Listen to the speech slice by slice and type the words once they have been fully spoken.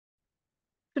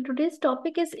So today's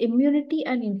topic is immunity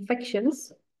and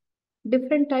infections.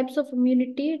 Different types of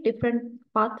immunity, different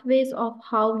pathways of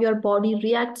how your body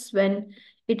reacts when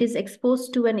it is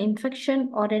exposed to an infection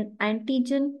or an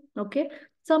antigen. Okay.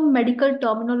 Some medical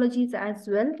terminologies as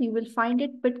well. You will find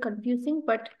it a bit confusing,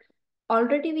 but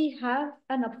already we have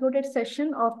an uploaded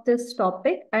session of this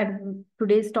topic, and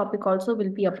today's topic also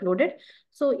will be uploaded.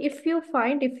 So if you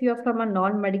are from a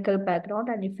non-medical background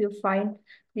and if you find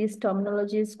these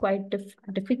terminologies quite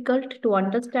difficult to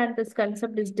understand, this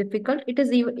concept is difficult. It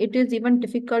is even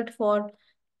difficult for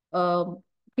um,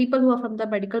 people who are from the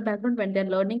medical background when they're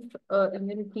learning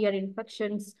immunity or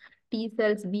infections, T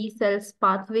cells, B cells,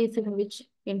 pathways in which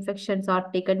infections are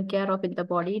taken care of in the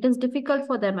body. It is difficult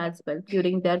for them as well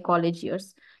during their college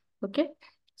years. Okay.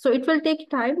 So it will take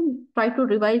time. Try to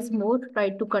revise more,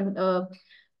 try to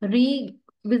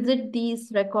revisit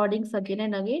these recordings again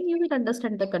and again. You will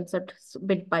understand the concept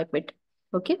bit by bit.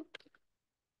 Okay.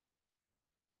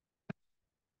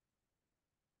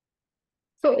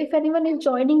 So if anyone is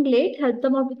joining late, help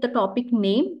them out with the topic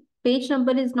name. Page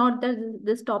number is not there.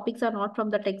 These topics are not from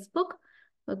the textbook.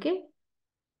 Okay.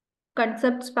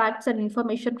 Concepts, facts, and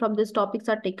information from these topics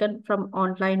are taken from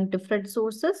online different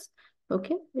sources.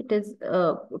 Okay. It is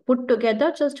put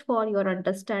together just for your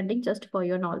understanding, just for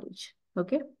your knowledge.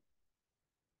 Okay.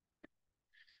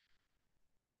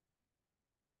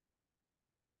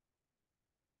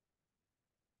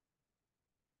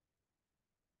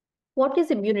 What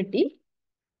is immunity?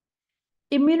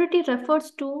 Immunity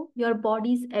refers to your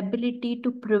body's ability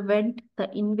to prevent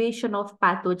the invasion of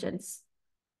pathogens.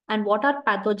 And what are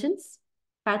pathogens?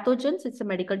 Pathogens, it's a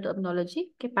medical terminology.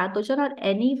 Okay, pathogen are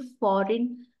any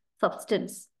foreign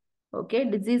substance. Okay,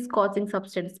 disease causing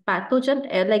substance. Pathogen,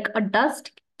 like a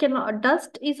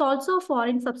dust is also a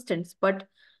foreign substance, but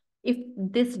if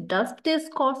this dust is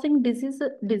causing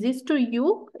disease to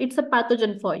you, it's a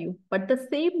pathogen for you. But the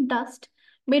same dust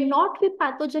may not be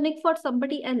pathogenic for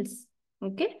somebody else.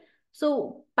 Okay,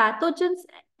 so pathogens,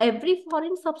 every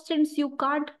foreign substance you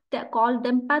can't call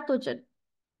them pathogen.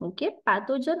 Okay,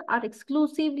 pathogen are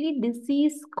exclusively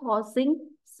disease-causing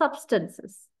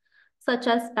substances such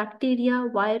as bacteria,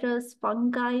 virus,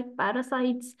 fungi,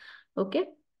 parasites. Okay,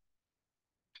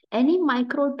 any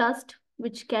micro dust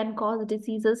which can cause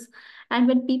diseases, and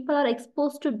when people are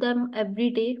exposed to them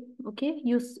every day, okay,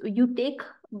 you take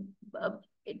uh,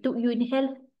 you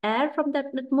inhale air from that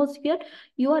atmosphere,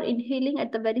 you are inhaling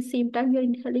at the very same time you're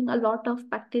inhaling a lot of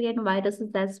bacteria and viruses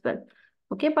as well.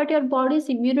 Okay, but your body's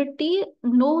immunity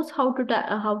knows how to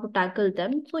tackle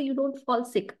them, so you don't fall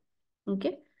sick.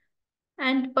 Okay,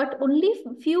 and but only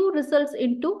few results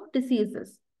into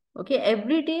diseases. Okay,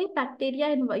 every day bacteria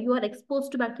and you are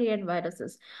exposed to bacteria and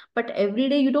viruses, but every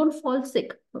day you don't fall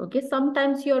sick. Okay,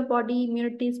 sometimes your body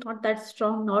immunity is not that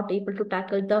strong, not able to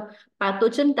tackle the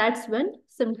pathogen. That's when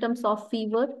symptoms of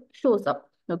fever shows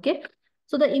up. Okay,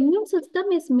 so the immune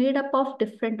system is made up of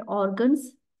different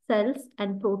organs, cells,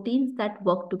 and proteins that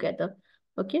work together.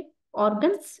 Okay,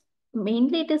 organs,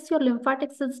 mainly it is your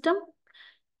lymphatic system,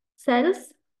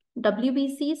 cells,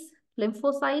 WBCs,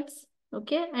 lymphocytes,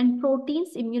 okay, and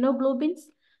proteins, immunoglobulins.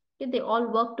 Okay, they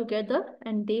all work together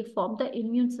and they form the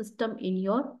immune system in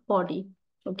your body.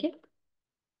 Okay.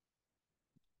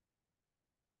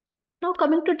 Now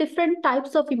coming to different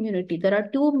types of immunity, there are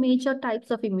two major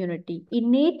types of immunity: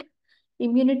 innate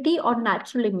immunity or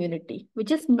natural immunity, which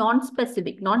is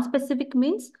non-specific. Non-specific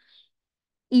means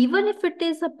even if it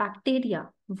is a bacteria,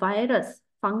 virus,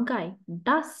 fungi,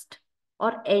 dust,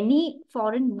 or any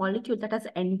foreign molecule that has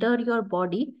entered your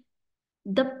body,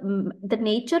 the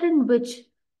nature in which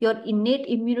your innate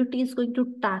immunity is going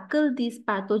to tackle these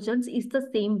pathogens is the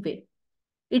same way.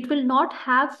 It will not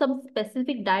have some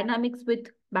specific dynamics with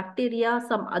bacteria,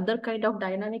 some other kind of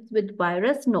dynamics with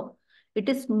virus. No, it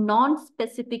is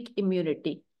non-specific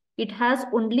immunity. It has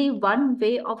only one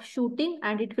way of shooting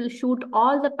and it will shoot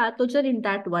all the pathogen in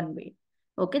that one way.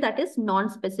 Okay, that is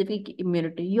non-specific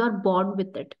immunity. You are born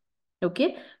with it.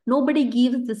 Okay, nobody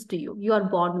gives this to you. You are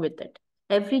born with it.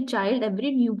 Every child,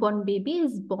 every newborn baby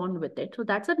is born with it. So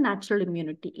that's a natural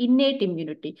immunity, innate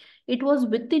immunity. It was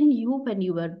within you when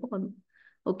you were born.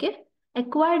 Okay.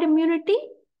 Acquired immunity,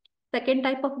 second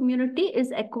type of immunity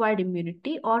is acquired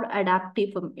immunity or adaptive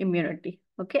immunity.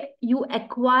 Okay. You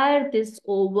acquire this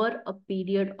over a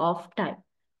period of time.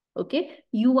 Okay.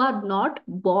 You are not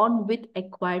born with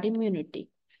acquired immunity.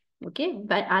 Okay.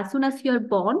 But as soon as you're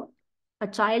born, a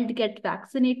child gets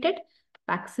vaccinated.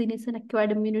 Vaccine is an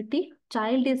acquired immunity.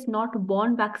 Child is not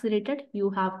born vaccinated. You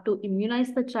have to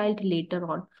immunize the child later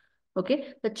on.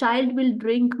 Okay. The child will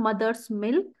drink mother's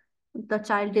milk. The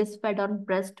child is fed on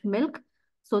breast milk.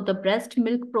 So the breast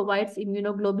milk provides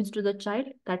immunoglobulins to the child.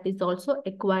 That is also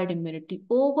acquired immunity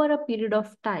over a period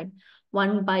of time,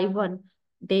 one by one,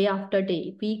 day after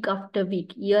day, week after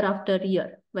week, year after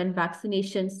year, when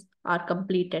vaccinations are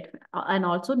completed. And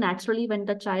also naturally when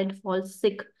the child falls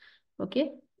sick, okay,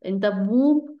 in the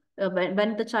womb,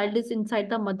 when the child is inside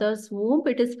the mother's womb,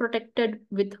 it is protected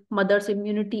with mother's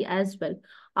immunity as well.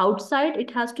 Outside,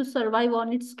 it has to survive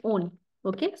on its own.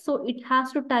 Okay, so it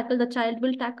has to tackle, the child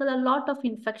will tackle a lot of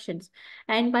infections.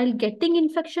 And while getting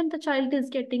infection, the child is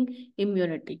getting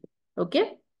immunity.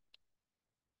 Okay.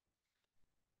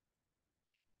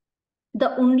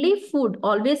 The only food,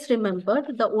 always remember,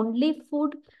 the only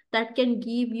food that can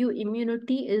give you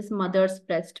immunity is mother's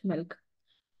breast milk.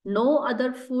 No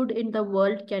other food in the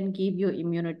world can give you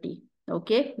immunity.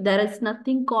 Okay, there is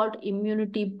nothing called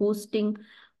immunity boosting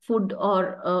food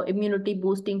or immunity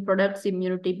boosting products,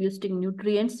 immunity boosting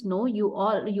nutrients. No, you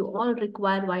all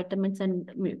require vitamins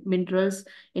and minerals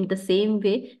in the same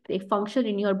way. They function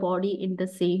in your body in the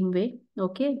same way.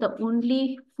 Okay, the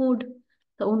only food,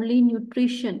 the only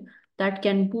nutrition that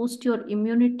can boost your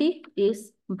immunity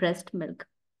is breast milk.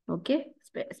 Okay,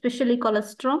 especially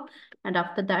colostrum, and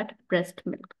after that breast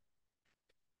milk.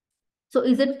 So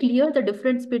is it clear the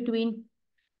difference between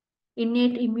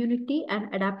innate immunity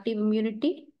and adaptive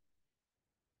immunity?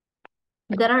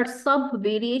 There are sub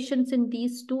variations in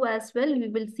these two as well. We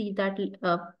will see that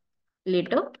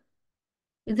later.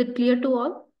 Is it clear to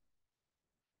all?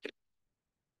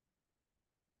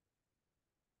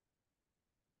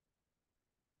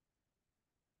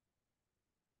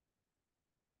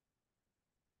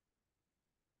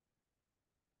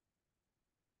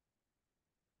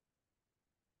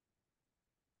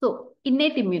 So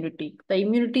innate immunity, the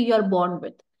immunity you are born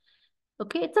with.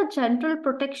 Okay, it's a general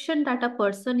protection that a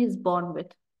person is born with,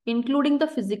 including the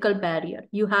physical barrier.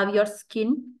 You have your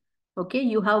skin, okay,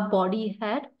 you have body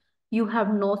hair, you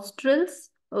have nostrils,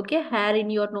 okay, hair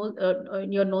in your nose,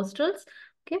 in your nostrils,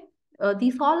 okay.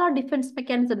 These all are defense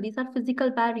mechanisms. These are physical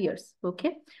barriers,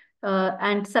 okay.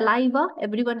 And saliva,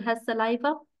 everyone has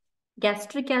saliva.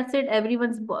 Gastric acid,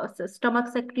 everyone's stomach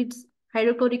secretes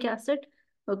hydrochloric acid,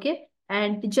 okay.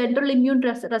 And the general immune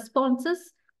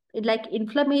responses, like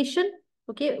inflammation,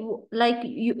 okay. Like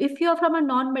you, if you are from a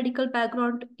non-medical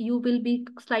background, you will be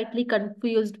slightly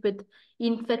confused with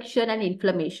infection and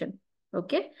inflammation,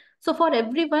 okay. So for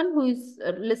everyone who is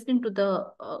listening to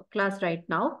the class right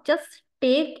now, just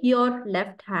take your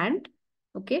left hand,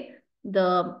 okay,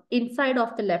 the inside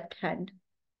of the left hand,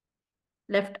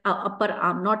 left upper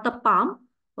arm, not the palm,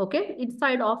 okay,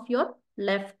 inside of your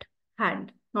left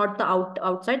hand, not the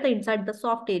outside, the inside, the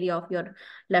soft area of your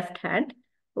left hand,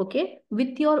 okay,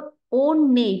 with your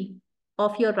own nail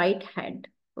of your right hand,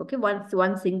 okay,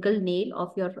 one single nail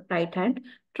of your right hand,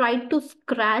 try to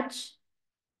scratch.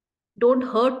 Don't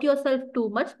hurt yourself too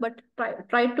much, but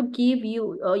try to give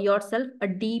yourself a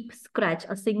deep scratch,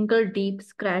 a single deep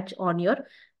scratch on your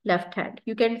left hand.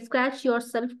 You can scratch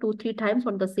yourself 2-3 times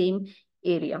on the same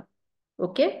area.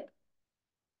 Okay.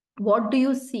 What do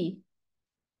you see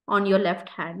on your left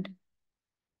hand?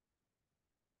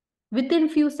 Within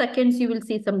few seconds, you will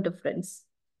see some difference.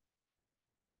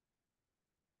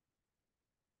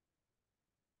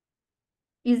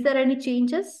 Is there any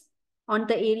changes on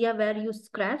the area where you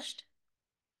scratched?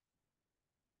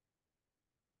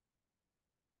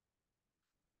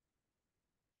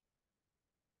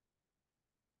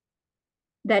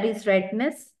 There is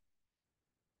redness.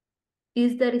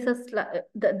 Is there is a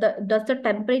does the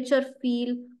temperature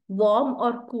feel warm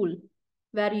or cool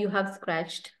where you have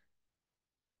scratched?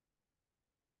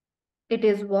 It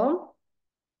is warm.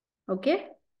 Okay.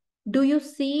 Do you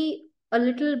see a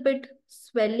little bit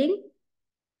swelling?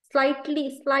 Slight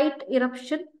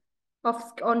eruption of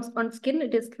on skin.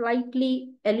 It is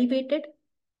slightly elevated,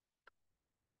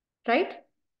 right?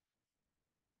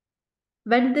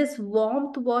 When this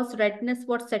warmth was, redness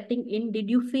was setting in, did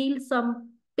you feel some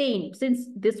pain? Since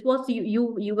this was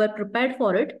you were prepared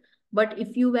for it, but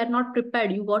if you were not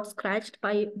prepared, you got scratched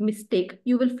by mistake,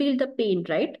 you will feel the pain,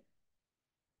 right?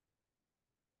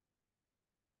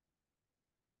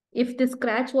 If the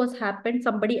scratch was happened,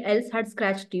 somebody else had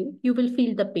scratched you, you will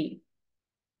feel the pain.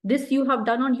 This you have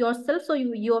done on yourself, so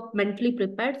you are mentally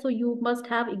prepared, so you must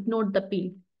have ignored the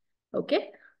pain.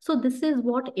 Okay, so this is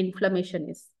what inflammation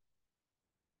is.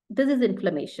 This is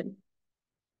inflammation.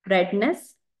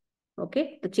 Redness,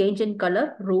 okay, the change in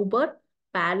color, rubor,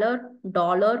 pallor,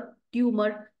 dolor,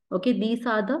 tumor. Okay, these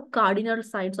are the cardinal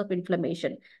signs of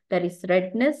inflammation. There is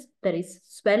redness, there is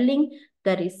swelling,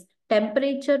 there is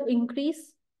temperature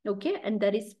increase, okay, and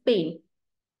there is pain.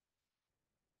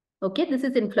 Okay, this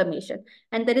is inflammation.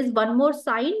 And there is one more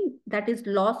sign, that is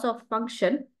loss of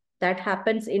function, that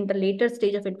happens in the later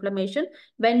stage of inflammation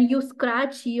when you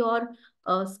scratch your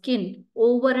skin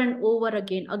over and over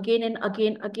again, again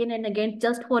and again,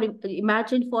 just for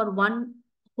imagine for one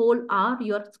whole hour,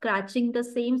 you're scratching the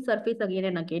same surface again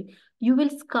and again. You will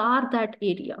scar that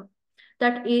area.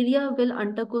 That area will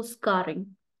undergo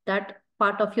scarring. That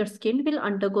part of your skin will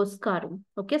undergo scarring.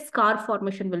 Okay, scar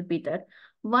formation will be there.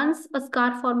 Once a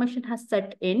scar formation has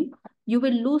set in, you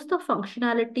will lose the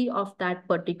functionality of that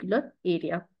particular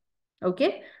area.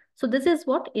 Okay, so this is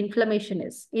what inflammation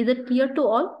is. Is it clear to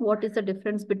all? What is the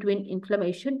difference between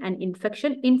inflammation and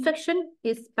infection? Infection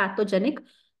is pathogenic.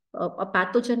 A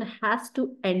pathogen has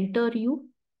to enter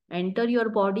your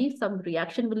body. Some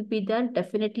reaction will be there.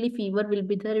 Definitely fever will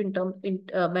be there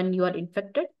when you are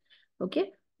infected.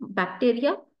 Okay,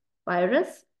 bacteria,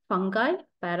 virus, fungi,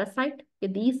 parasite.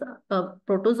 Okay, these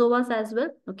protozoas as well.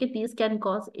 Okay, these can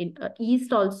cause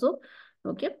yeast also.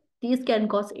 Okay, these can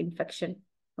cause infection.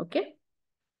 Okay.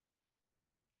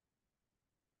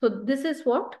 So this is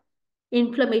what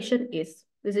inflammation is.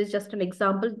 This is just an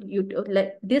example.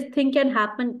 Like this thing can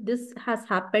happen. This has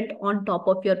happened on top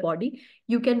of your body.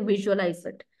 You can visualize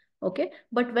it. Okay.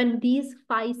 But when these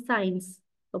 5 signs,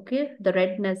 okay, the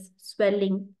redness,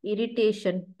 swelling,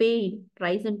 irritation, pain,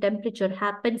 rise in temperature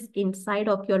happens inside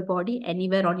of your body,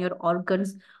 anywhere on your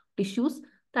organs, tissues,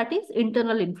 that is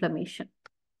internal inflammation.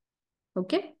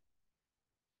 Okay.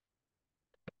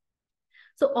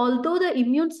 So although the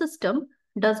immune system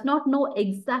does not know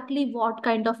exactly what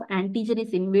kind of antigen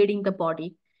is invading the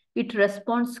body, it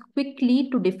responds quickly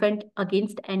to defend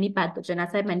against any pathogen.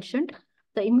 As I mentioned,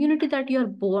 the immunity that you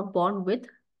are born with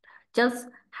just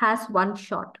has one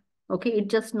shot. Okay, it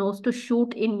just knows to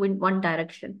shoot in one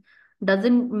direction.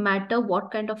 Doesn't matter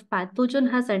what kind of pathogen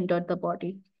has entered the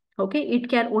body. Okay, it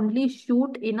can only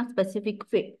shoot in a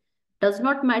specific way. Does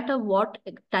not matter what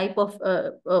type of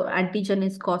antigen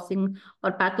is causing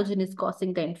or pathogen is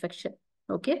causing the infection.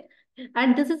 Okay,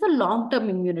 and this is a long-term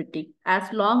immunity.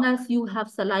 As long as you have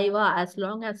saliva, as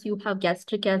long as you have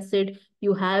gastric acid,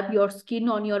 you have your skin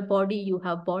on your body, you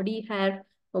have body hair.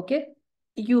 Okay,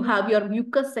 you have your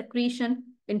mucus secretion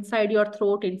inside your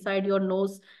throat, inside your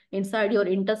nose, inside your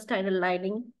intestinal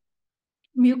lining.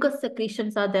 Mucus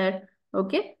secretions are there.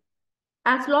 Okay.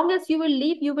 As long as you will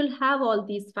live, you will have all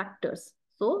these factors.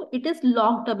 So it is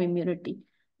long-term immunity.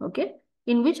 Okay.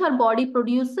 In which our body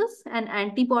produces an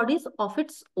antibodies of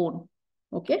its own.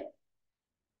 Okay.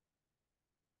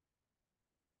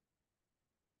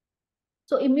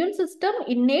 So immune system,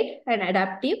 innate and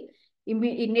adaptive.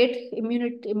 Innate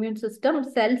immune system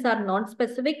cells are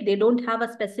non-specific. They don't have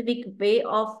a specific way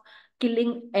of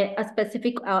killing a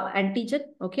specific antigen.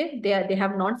 Okay, they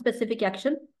have non-specific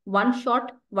action. One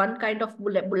shot, one kind of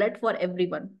bullet for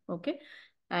everyone. Okay,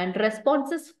 and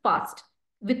response is fast.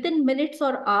 Within minutes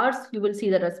or hours, you will see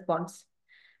the response.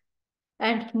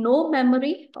 And no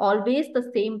memory, always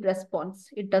the same response.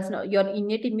 It does not, your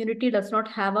innate immunity does not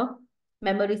have a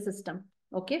memory system.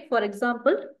 Okay, for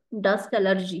example, dust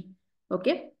allergy.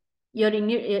 Okay, your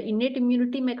innate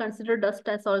immunity may consider dust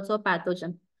as also a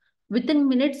pathogen. Within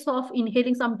minutes of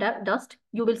inhaling some dust,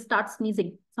 you will start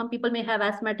sneezing. Some people may have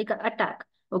asthmatic attack.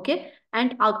 Okay,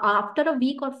 and after a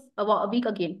week or a week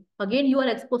again you are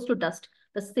exposed to dust,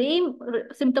 the same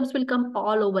symptoms will come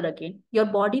all over again. Your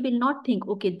body will not think,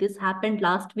 okay, this happened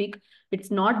last week,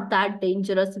 it's not that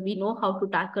dangerous, we know how to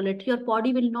tackle it. Your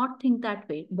body will not think that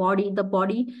way.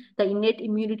 The innate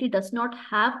immunity does not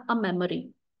have a memory.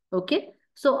 Okay,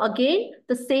 so again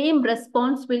the same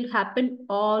response will happen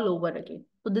all over again.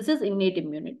 So this is innate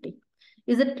immunity.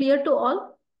 Is it clear to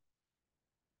all?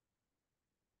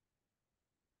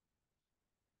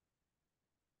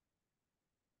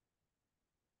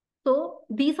 So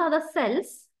these are the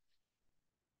cells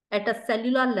at a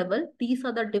cellular level. These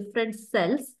are the different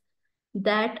cells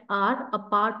that are a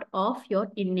part of your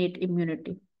innate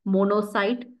immunity.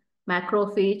 Monocyte,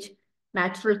 macrophage,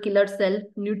 natural killer cell,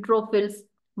 neutrophils,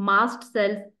 mast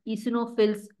cells,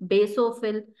 eosinophils,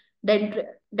 basophil,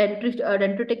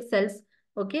 dendritic cells.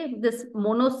 Okay, this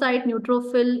monocyte,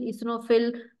 neutrophil,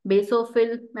 eosinophil,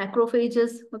 basophil,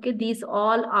 macrophages. Okay, these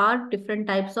all are different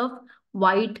types of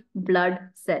white blood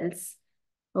cells.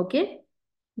 Okay,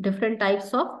 different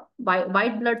types of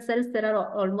white blood cells. There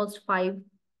are almost 5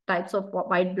 types of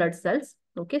white blood cells.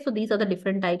 Okay, so these are the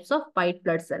different types of white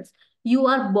blood cells. You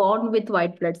are born with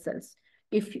white blood cells.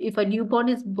 If a newborn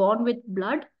is born with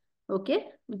blood, okay,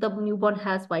 the newborn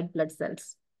has white blood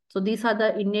cells. So these are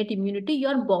the innate immunity you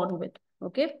are born with.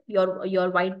 Okay,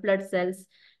 your white blood cells.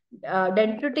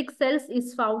 Dendritic cells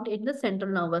is found in the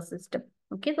central nervous system.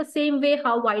 Okay, the same way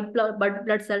how white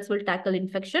blood cells will tackle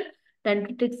infection,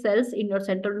 dendritic cells in your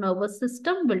central nervous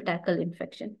system will tackle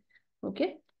infection.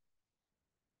 Okay.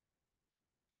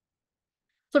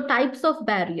 So types of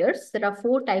barriers, there are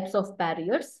 4 types of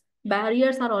barriers.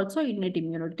 Barriers are also innate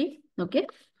immunity. Okay.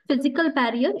 Physical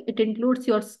barrier, it includes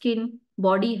your skin,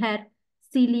 body hair,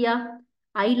 cilia,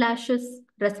 eyelashes,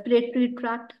 respiratory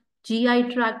tract,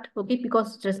 GI tract. Okay,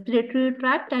 because respiratory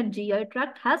tract and GI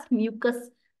tract has mucus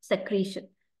secretion.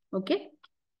 Okay.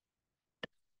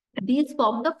 These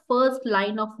form the first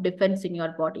line of defense in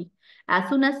your body. As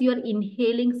soon as you are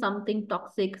inhaling something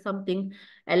toxic, something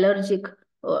allergic,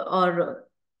 or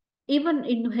even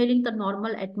inhaling the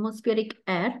normal atmospheric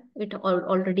air, it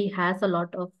already has a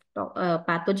lot of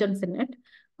pathogens in it.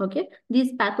 Okay,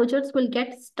 these pathogens will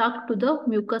get stuck to the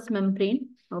mucous membrane.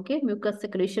 Okay, mucus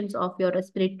secretions of your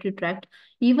respiratory tract.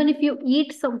 Even if you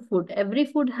eat some food, every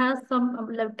food has some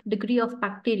degree of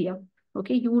bacteria.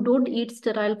 Okay, you don't eat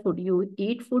sterile food, you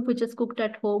eat food which is cooked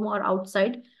at home or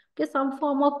outside. Okay, some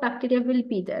form of bacteria will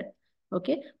be there.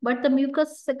 Okay, but the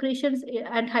mucus secretions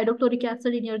and hydrochloric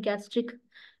acid in your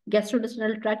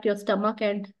gastrointestinal tract, your stomach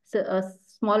and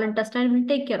small intestine will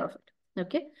take care of it.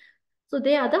 Okay, so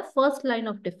they are the first line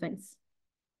of defense.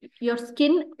 Your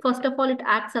skin, first of all, it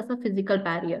acts as a physical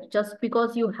barrier. Just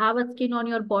because you have a skin on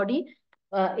your body,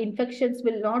 infections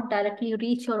will not directly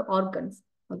reach your organs.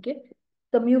 Okay,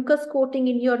 the mucus coating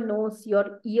in your nose,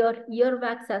 your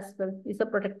earwax as well is a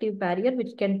protective barrier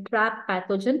which can trap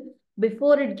pathogen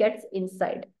before it gets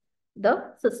inside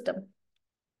the system.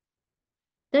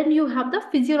 Then you have the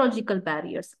physiological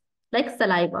barriers like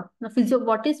saliva. Now,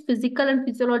 what is physical and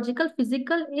physiological?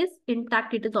 Physical is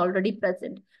intact, it is already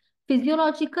present.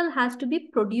 Physiological has to be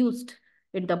produced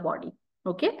in the body.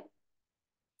 Okay.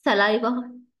 Saliva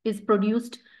is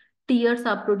produced, tears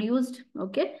are produced.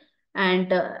 Okay.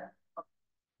 And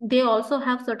they also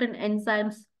have certain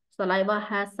enzymes. Saliva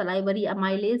has salivary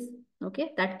amylase.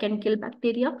 Okay. That can kill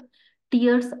bacteria.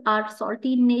 Tears are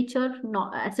salty in nature,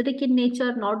 not acidic in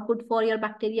nature, not good for your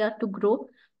bacteria to grow.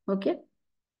 Okay.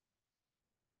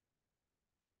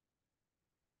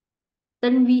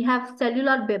 Then we have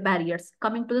cellular barriers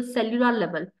coming to the cellular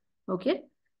level. Okay.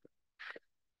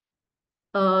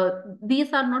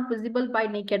 These are not visible by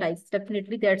naked eyes.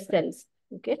 Definitely they are cells.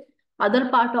 Okay. Other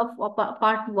part,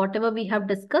 whatever we have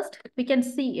discussed, we can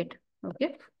see it.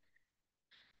 Okay.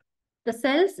 The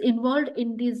cells involved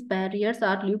in these barriers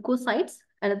are leukocytes.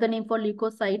 Another name for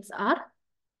leukocytes are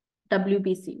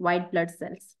WBC, white blood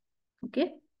cells.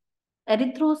 Okay.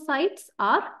 Erythrocytes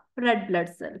are red blood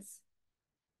cells.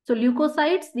 So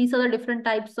leukocytes, these are the different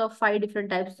types of 5 different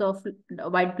types of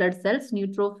white blood cells: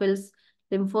 neutrophils,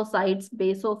 lymphocytes,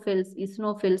 basophils,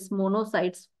 eosinophils,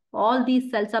 monocytes. All these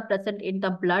cells are present in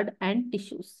the blood and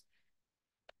tissues.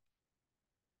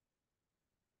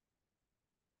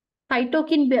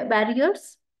 Cytokine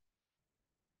barriers.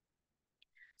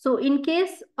 So in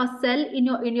case a cell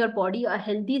in your body, a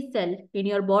healthy cell in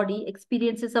your body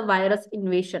experiences a virus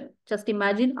invasion. Just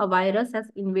imagine a virus has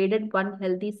invaded one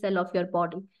healthy cell of your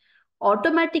body.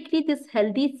 Automatically this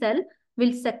healthy cell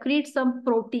will secrete some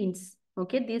proteins.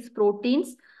 Okay, these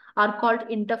proteins are called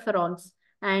interferons,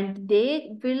 and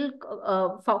they will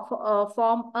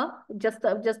form a just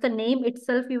the name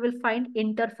itself, you will find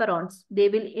interferons. They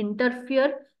will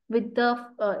interfere with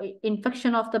the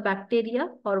infection of the bacteria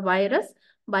or virus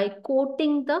by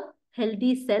coating the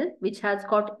healthy cell which has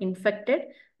got infected,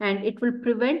 and it will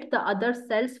prevent the other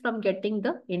cells from getting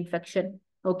the infection.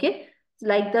 Okay,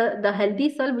 like the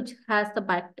healthy cell which has the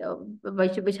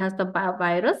which has the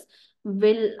virus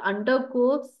will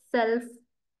undergo self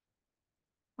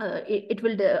it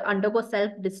will undergo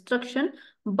self destruction,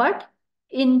 but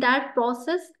in that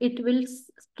process it will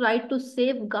try to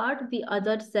safeguard the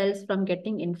other cells from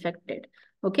getting infected.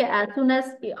 Okay, as soon as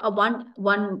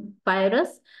one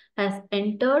virus has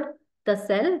entered the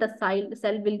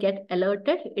cell will get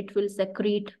alerted. It will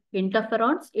secrete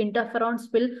interferons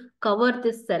will cover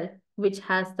this cell which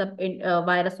has the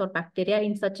virus or bacteria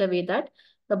in such a way that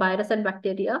the virus and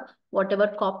bacteria, whatever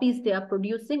copies they are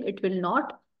producing, it will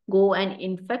not go and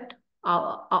infect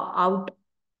out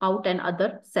and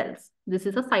other cells. This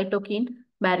is a cytokine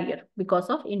barrier because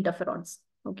of interferons.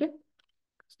 Okay.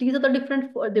 So these are the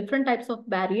different types of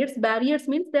barriers. Barriers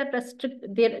means they restrict,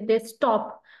 they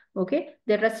stop. Okay,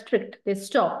 they restrict, they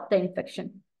stop the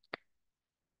infection.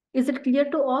 Is it clear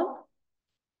to all?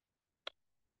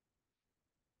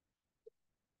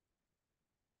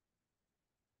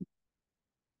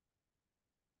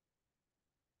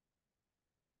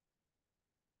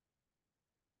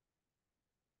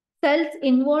 Cells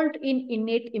involved in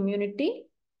innate immunity.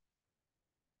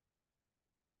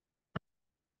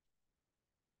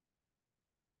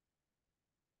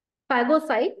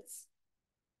 Phagocytes.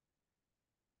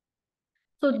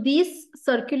 So these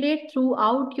circulate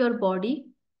throughout your body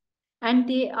and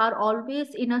they are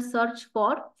always in a search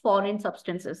for foreign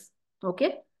substances.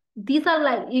 Okay. These are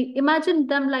like, imagine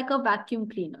them like a vacuum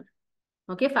cleaner.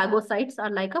 Okay, phagocytes are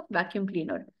like a vacuum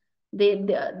cleaner.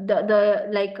 The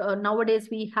like nowadays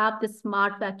we have this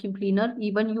smart vacuum cleaner.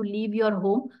 Even you leave your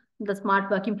home, the smart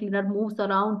vacuum cleaner moves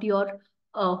around your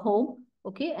home,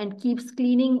 okay, and keeps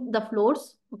cleaning the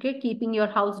floors, okay, keeping your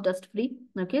house dust free.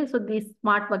 Okay, so these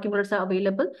smart vacuum cleaners are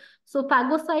available. So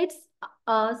phagocytes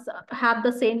have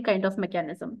the same kind of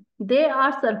mechanism. They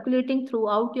are circulating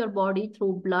throughout your body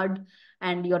through blood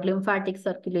and your lymphatic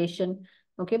circulation.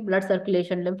 Okay, blood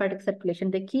circulation, lymphatic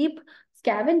circulation. They keep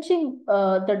scavenging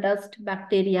the dust,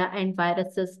 bacteria, and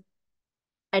viruses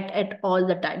at all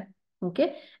the time.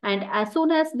 Okay, and as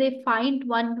soon as they find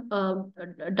one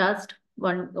dust,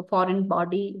 one foreign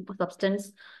body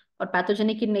substance, or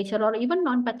pathogenic in nature, or even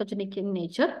non-pathogenic in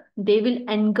nature, they will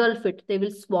engulf it. They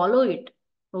will swallow it.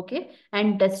 Okay,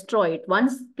 and destroy it.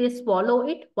 Once they swallow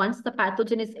it, once the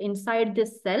pathogen is inside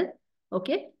this cell,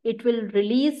 okay, it will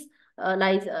release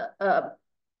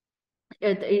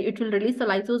it will release the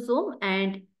lysosome,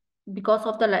 and because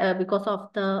of the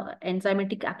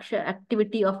enzymatic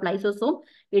activity of lysosome,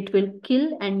 it will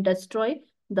kill and destroy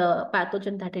the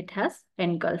pathogen that it has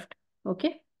engulfed.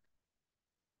 Okay,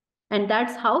 and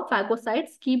that's how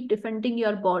phagocytes keep defending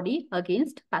your body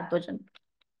against pathogen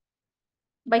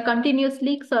by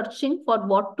continuously searching for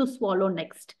what to swallow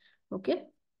next. Okay.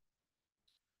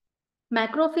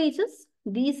 Macrophages,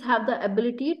 these have the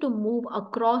ability to move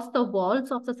across the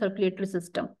walls of the circulatory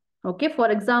system. Okay, for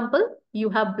example, you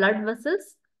have blood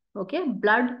vessels. Okay,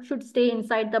 blood should stay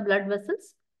inside the blood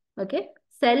vessels. Okay,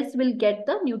 cells will get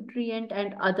the nutrient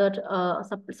and other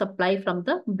supply from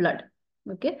the blood.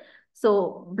 Okay,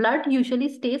 so blood usually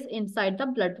stays inside the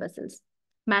blood vessels.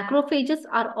 Macrophages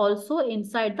are also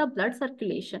inside the blood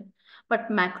circulation, but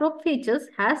macrophages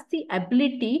has the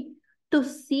ability to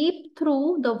seep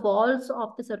through the walls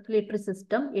of the circulatory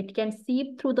system. It can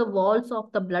seep through the walls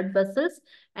of the blood vessels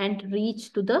and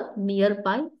reach to the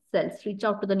nearby cells, reach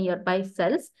out to the nearby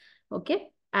cells. Okay.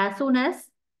 As soon as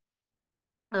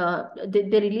they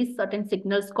release certain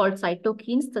signals called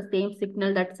cytokines, the same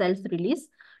signal that cells release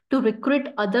to recruit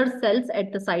other cells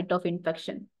at the site of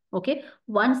infection. Okay.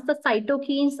 Once the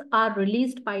cytokines are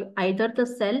released by either the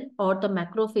cell or the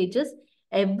macrophages,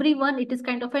 everyone, it is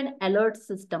kind of an alert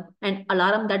system, an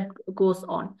alarm that goes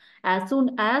on. As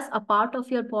soon as a part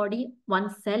of your body, one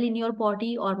cell in your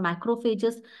body or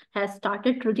macrophages has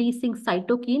started releasing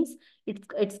cytokines,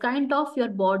 it's kind of your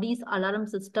body's alarm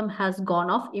system has gone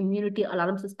off, immunity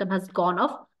alarm system has gone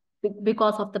off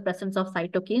because of the presence of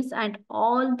cytokines, and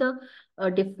all the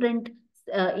different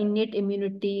innate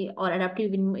immunity or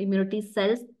adaptive immunity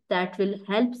cells that will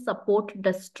help support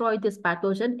destroy this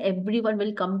pathogen, everyone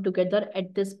will come together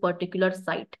at this particular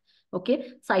site.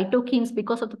 Okay, cytokines,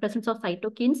 because of the presence of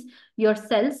cytokines, your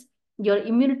cells, your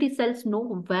immunity cells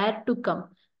know where to come,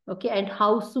 okay, and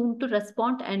how soon to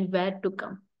respond and where to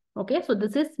come. Okay, so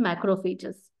this is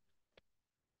macrophages.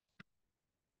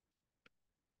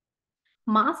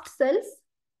 Mast cells,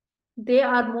 they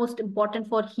are most important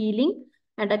for healing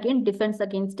and again defense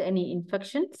against any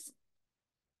infections.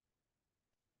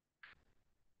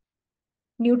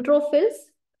 Neutrophils,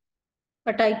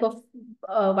 a type of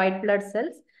white blood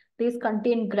cells. These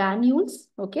contain granules.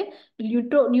 Okay,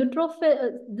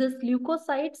 this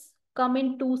leukocytes come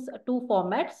in two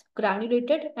formats: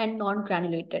 granulated and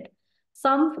non-granulated.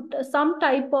 Some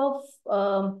type of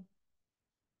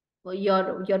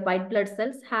your white blood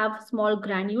cells have small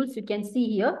granules. You can see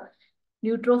here,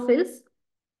 neutrophils.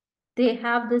 They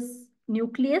have this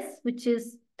nucleus, which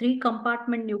is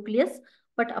 3-compartment nucleus.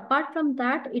 But apart from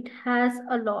that, it has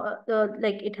a lot,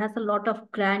 it has a lot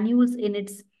of granules in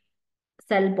its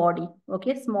cell body.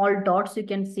 Okay, small dots you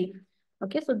can see.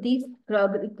 Okay, so these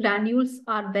granules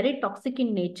are very toxic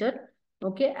in nature.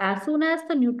 Okay, as soon as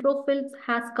the neutrophils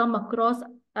has come across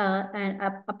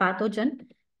a pathogen,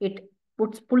 it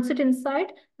pulls it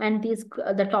inside, and these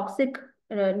the toxic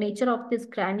nature of these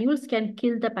granules can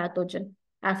kill the pathogen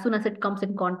as soon as it comes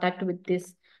in contact with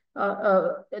this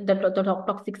the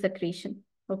toxic secretion.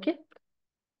 Okay.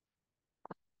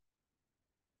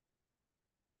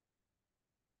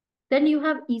 Then you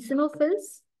have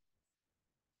eosinophils.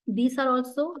 These are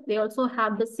also, they also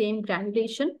have the same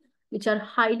granulation, which are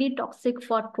highly toxic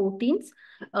for proteins,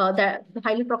 that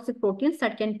highly toxic proteins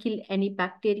that can kill any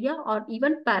bacteria or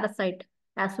even parasite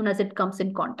as soon as it comes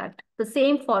in contact. The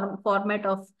same format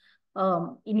of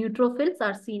neutrophils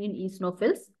are seen in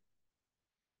eosinophils.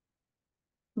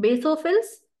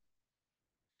 Basophils,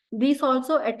 These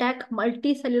also attack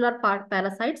multicellular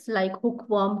parasites like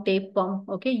hookworm, tapeworm.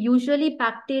 Okay, usually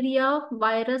bacteria,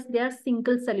 virus, they are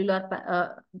single cellular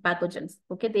pathogens.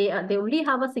 Okay, they only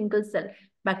have a single cell,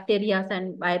 bacteria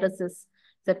and viruses,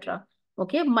 etc.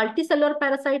 Okay, multicellular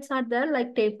parasites are there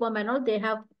like tapeworm and all. They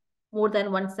have more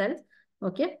than one cell.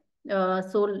 Okay,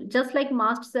 so just like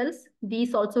mast cells,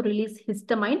 these also release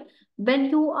histamine when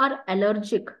you are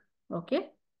allergic. Okay,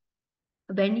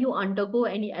 when you undergo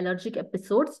any allergic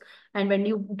episodes and when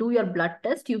you do your blood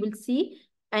test, you will see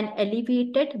an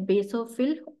elevated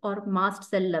basophil or mast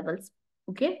cell levels.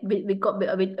 Okay,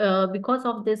 because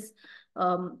of this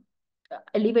um,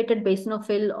 elevated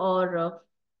basophil or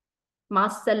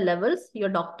mast cell levels, your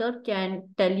doctor can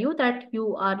tell you that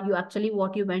you actually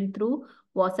what you went through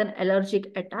was an allergic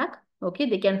attack. Okay,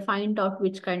 they can find out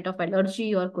which kind of allergy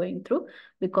you are going through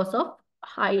because of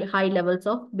high levels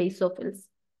of basophils.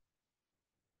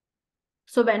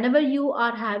 So whenever you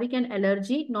are having an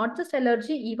allergy, not just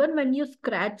allergy, even when you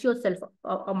scratch yourself,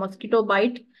 a mosquito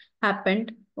bite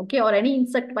happened, okay, or any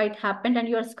insect bite happened and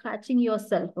you are scratching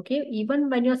yourself, okay, even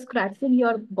when you're scratching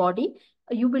your body,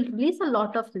 you will release a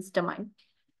lot of histamine,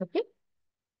 okay.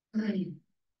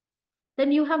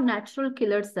 Then you have natural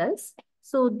killer cells.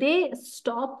 So they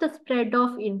stop the spread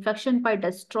of infection by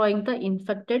destroying the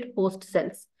infected host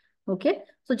cells. Okay.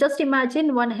 So just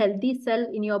imagine one healthy cell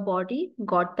in your body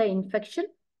got the infection.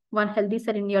 One healthy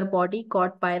cell in your body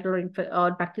got viral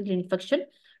or bacterial infection.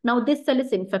 Now this cell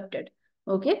is infected.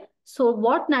 Okay. So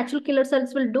what natural killer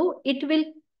cells will do? It will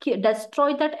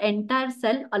destroy that entire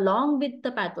cell along with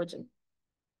the pathogen.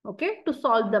 Okay. To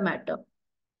solve the matter.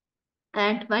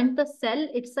 And when the cell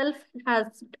itself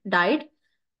has died,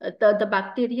 the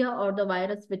bacteria or the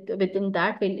virus within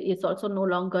that is also no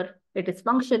longer, it is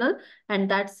functional, and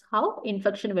that's how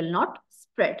infection will not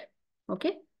spread.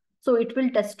 Okay. So it will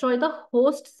destroy the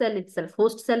host cell itself.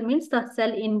 Host cell means the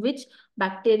cell in which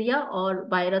bacteria or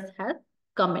virus has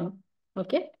come in.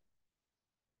 Okay.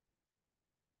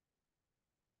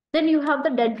 Then you have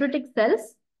the dendritic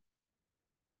cells.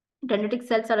 Dendritic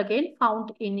cells are again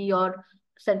found in your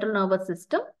central nervous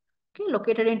system, okay,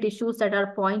 located in tissues that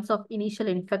are points of initial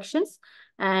infections.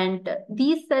 And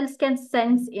these cells can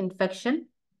sense infection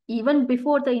even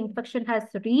before the infection has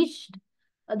reached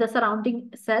the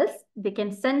surrounding cells. They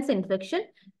can sense infection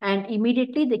and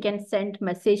immediately they can send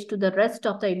message to the rest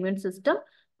of the immune system,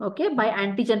 okay, by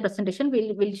antigen presentation.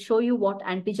 We'll show you what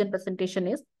antigen presentation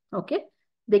is, okay.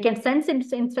 They can sense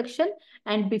infection,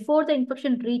 and before the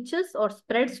infection reaches or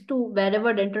spreads to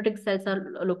wherever dendritic cells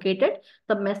are located,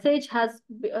 the message has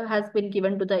been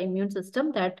given to the immune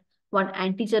system that one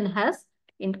antigen has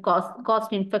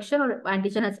caused infection, or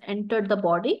antigen has entered the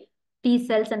body. T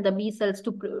cells and the B cells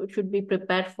should be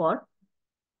prepared for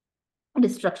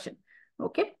destruction.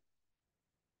 Okay.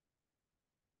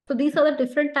 So these are the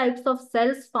different types of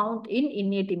cells found in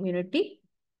innate immunity.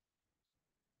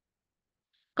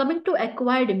 Coming to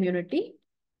acquired immunity,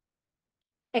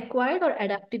 acquired or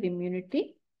adaptive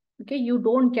immunity. Okay, you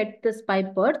don't get this by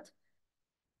birth.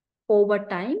 Over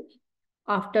time,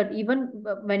 after even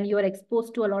when you are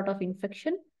exposed to a lot of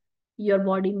infection, your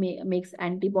body makes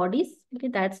antibodies. Okay,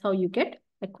 that's how you get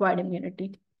acquired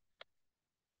immunity.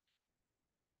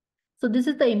 So this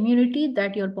is the immunity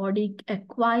that your body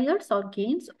acquires or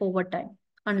gains over time.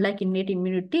 Unlike innate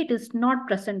immunity, it is not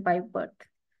present by birth.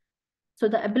 So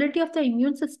the ability of the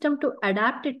immune system to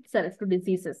adapt itself to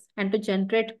diseases and to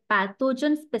generate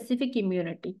pathogen-specific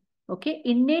immunity. Okay,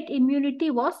 innate immunity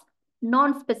was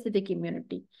non-specific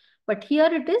immunity, but here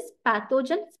it is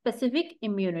pathogen-specific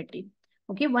immunity.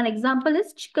 Okay, one example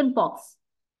is chickenpox.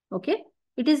 Okay,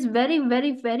 it is very,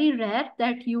 very, very rare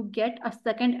that you get a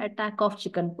second attack of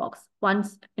chickenpox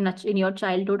once in your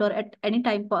childhood or at any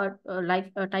time for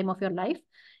time of your life.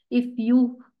 If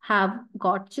you have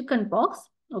got chickenpox,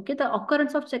 okay, the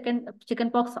occurrence of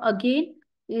chickenpox again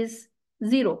is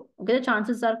zero. Okay, the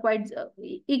chances are quite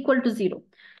equal to zero.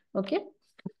 Okay,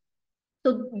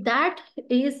 so that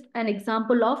is an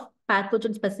example of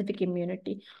pathogen specific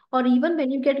immunity. Or even when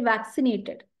you get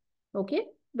vaccinated, okay,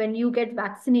 when you get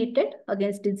vaccinated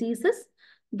against diseases,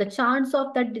 the chance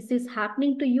of that disease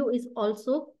happening to you is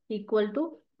also equal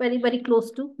to very, very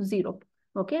close to zero.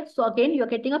 Okay, so again, you're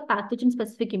getting a pathogen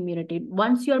specific immunity.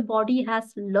 Once your body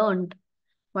has learned,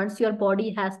 once your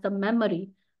body has the memory,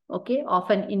 okay, of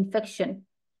an infection,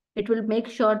 it will make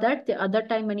sure that the other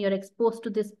time when you're exposed to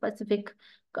this specific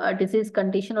disease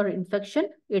condition or infection,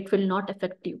 it will not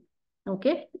affect you.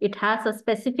 Okay, it has a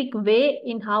specific way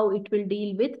in how it will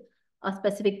deal with a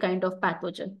specific kind of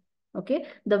pathogen. Okay,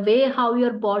 the way how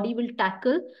your body will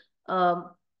tackle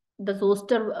the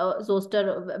zoster,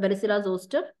 varicella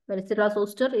zoster. Varicella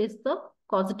zoster is the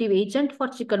causative agent for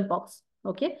chickenpox.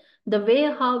 Okay, the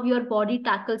way how your body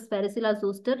tackles varicella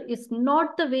zoster is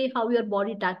not the way how your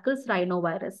body tackles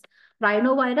rhinovirus.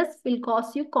 Rhinovirus will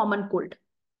cause you common cold.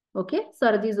 Okay,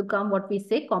 sardi zukam, what we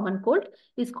say common cold,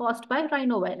 is caused by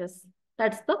rhinovirus.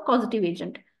 That's the causative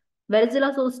agent.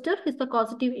 Varicella zoster is the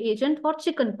causative agent for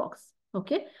chickenpox.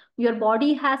 Okay, your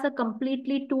body has a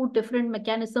completely two different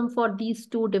mechanism for these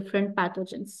two different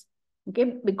pathogens.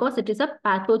 Okay, because it is a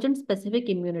pathogen specific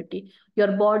immunity.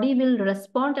 Your body will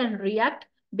respond and react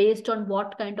based on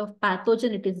what kind of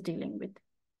pathogen it is dealing with.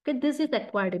 Okay, this is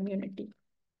acquired immunity.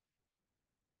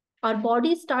 Our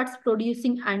body starts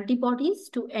producing antibodies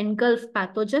to engulf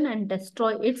pathogen and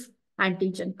destroy its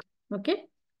antigen. Okay.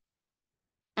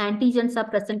 Antigens are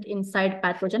present inside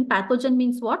pathogen. Pathogen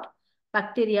means what?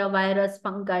 Bacteria, virus,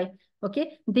 fungi.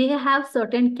 Okay. They have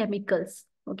certain chemicals.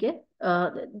 Okay.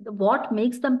 What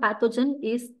makes them pathogen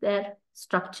is their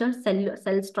structure,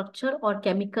 cell structure or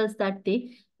chemicals that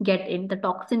they get in, the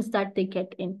toxins that they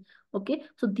get in. Okay.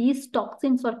 So these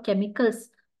toxins or chemicals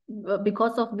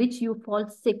because of which you fall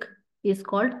sick is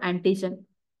called antigen.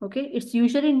 Okay. It's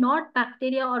usually not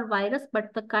bacteria or virus,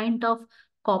 but the kind of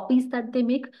copies that they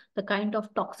make, the kind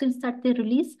of toxins that they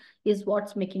release is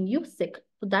what's making you sick.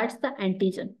 So that's the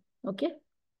antigen. Okay.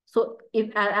 So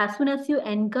if as soon as you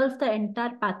engulf the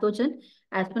entire pathogen,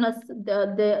 as soon as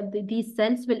these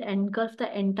cells will engulf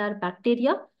the entire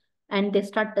bacteria and they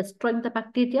start destroying the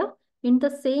bacteria, in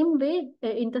the same way,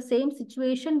 in the same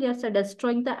situation, they are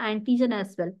destroying the antigen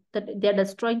as well. That they are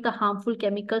destroying the harmful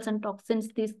chemicals and toxins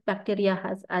this bacteria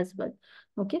has as well.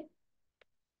 Okay.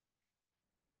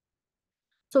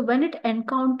 So when it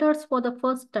encounters for the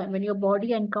first time, when your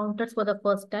body encounters for the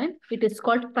first time, it is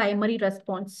called primary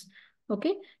response.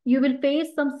 Okay, you will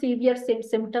face some severe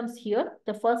symptoms here.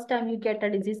 The first time you get a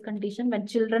disease condition, when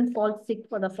children fall sick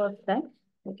for the first time,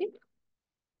 okay,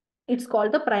 it's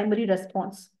called the primary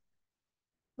response.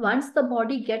 Once the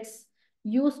body gets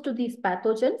used to these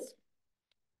pathogens,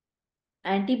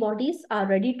 antibodies are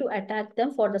ready to attack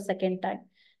them for the second time.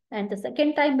 And the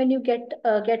second time when you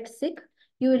get sick,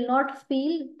 you will not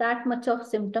feel that much of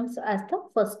symptoms as the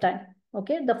first time.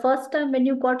 Okay, the first time when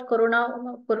you got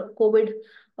COVID,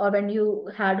 or when you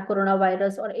had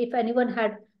coronavirus, or if anyone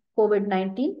had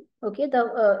COVID-19, okay,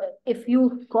 if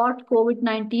you got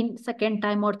COVID-19 second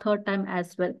time or third time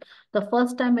as well, the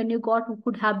first time when you got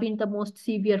could have been the most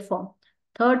severe form.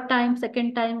 Third time,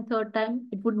 second time, third time,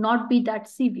 it would not be that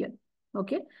severe.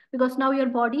 Okay, because now your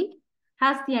body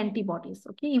has the antibodies.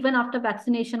 Okay, even after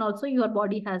vaccination also your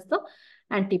body has the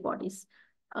antibodies.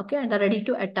 Okay, and are ready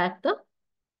to attack the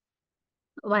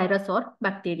virus or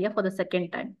bacteria for the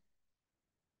second time.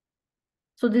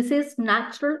 So this is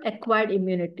natural acquired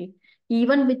immunity.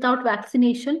 Even without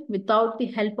vaccination, without the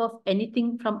help of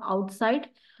anything from outside,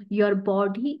 your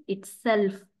body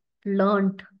itself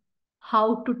learned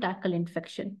how to tackle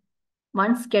infection.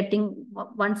 Once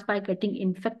by getting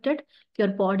infected, your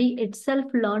body itself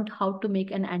learned how to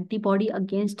make an antibody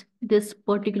against this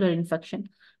particular infection.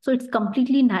 So it's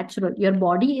completely natural. Your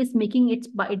body is making it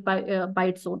by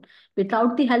its own,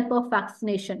 without the help of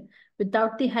vaccination,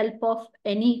 without the help of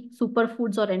any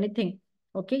superfoods or anything.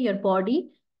 Okay, your body,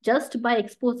 just by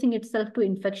exposing itself to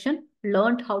infection,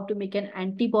 learned how to make an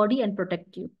antibody and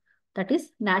protect you. That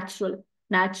is natural,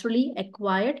 naturally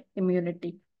acquired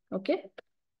immunity. Okay.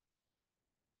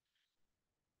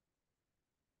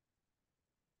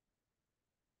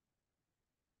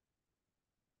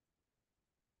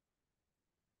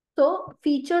 So,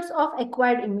 features of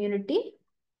acquired immunity.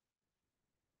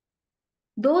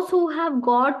 Those who have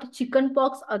got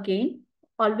chickenpox again,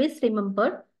 always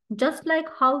remember, just like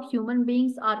how human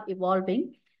beings are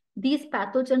evolving, these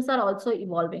pathogens are also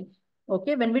evolving.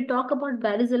 Okay, when we talk about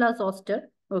varicella zoster,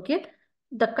 okay,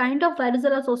 the kind of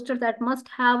varicella zoster that must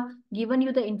have given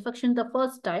you the infection the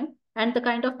first time and the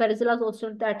kind of varicella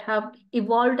zoster that have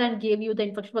evolved and gave you the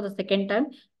infection for the second time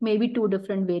may be two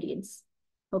different variants.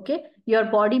 Okay, your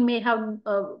body may have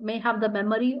the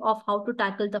memory of how to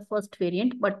tackle the first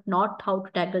variant but not how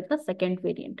to tackle the second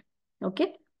variant.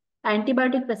 Okay,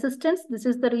 antibiotic resistance, this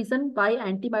is the reason why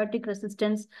antibiotic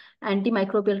resistance,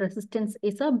 antimicrobial resistance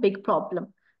is a big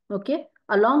problem. Okay,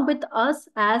 along with us,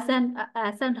 as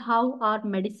and how our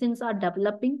medicines are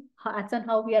developing, as and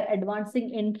how we are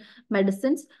advancing in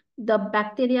medicines, the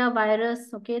bacteria,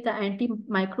 virus, okay, the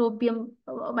microbial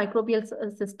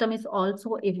system is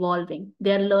also evolving.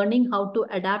 They are learning how to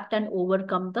adapt and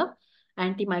overcome the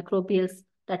antimicrobials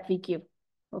that we give.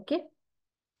 Okay.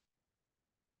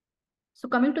 So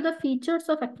coming to the features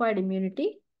of acquired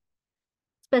immunity,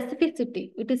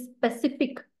 specificity. It is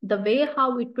specific. The way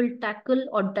how it will tackle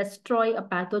or destroy a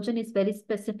pathogen is very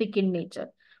specific in nature.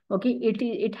 Okay,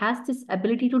 it has this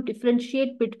ability to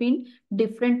differentiate between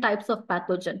different types of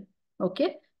pathogen.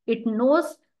 Okay, it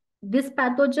knows this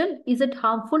pathogen, is it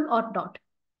harmful or not,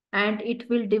 and it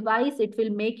will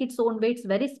make its own way. It's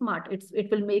very smart.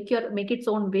 It will make its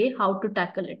own way how to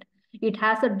tackle it. It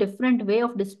has a different way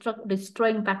of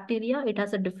destroying bacteria. It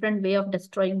has a different way of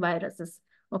destroying viruses.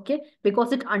 Okay,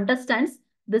 because it understands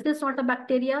this is not a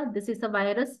bacteria, this is a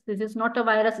virus, this is not a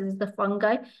virus, this is the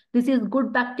fungi, this is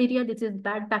good bacteria, this is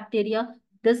bad bacteria.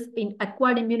 This in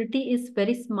acquired immunity is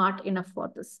very smart enough for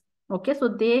this. Okay, so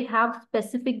they have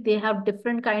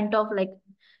different kind of, like,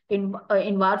 in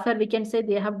warfare we can say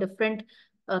they have different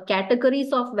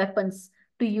categories of weapons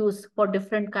to use for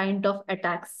different kind of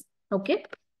attacks. Okay,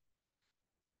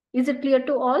 is it clear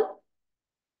to all?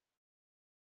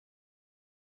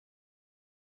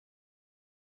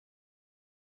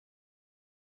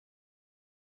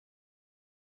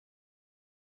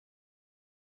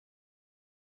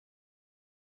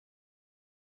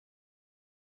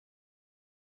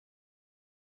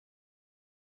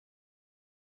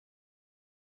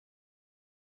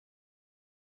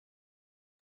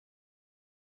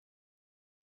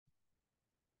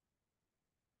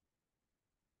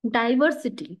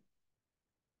 Diversity.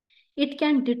 It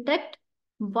can detect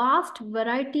vast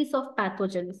varieties of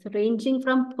pathogens ranging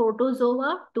from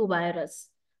protozoa to virus.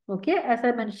 Okay, as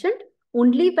I mentioned,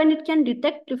 only when it can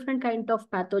detect different kind of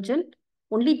pathogen,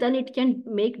 only then it can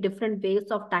make different ways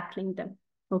of tackling them.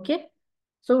 Okay,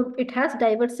 so it has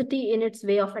diversity in its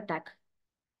way of attack.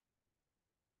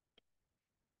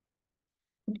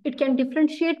 It can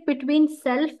differentiate between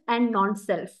self and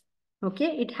non-self.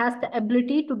 Okay, it has the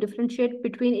ability to differentiate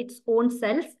between its own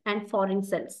cells and foreign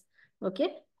cells. Okay,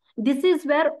 this is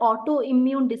where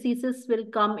autoimmune diseases will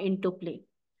come into play.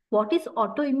 What is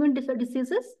autoimmune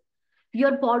diseases?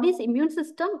 Your body's immune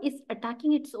system is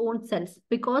attacking its own cells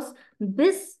because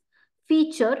this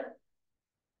feature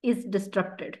is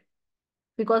disrupted.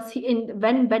 Because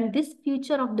when this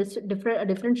feature of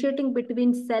differentiating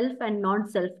between self and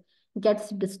non-self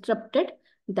gets disrupted,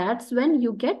 that's when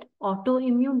you get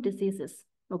autoimmune diseases.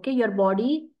 Okay, your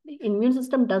body immune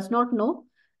system does not know,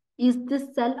 is this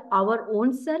cell our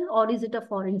own cell or is it a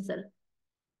foreign cell?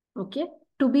 Okay,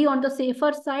 to be on the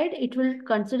safer side, it will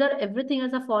consider everything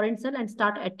as a foreign cell and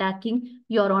start attacking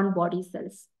your own body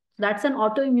cells. That's an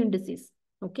autoimmune disease.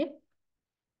 Okay,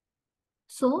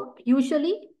 so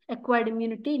usually acquired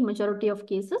immunity in majority of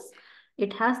cases,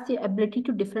 it has the ability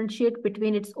to differentiate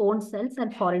between its own cells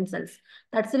and foreign cells.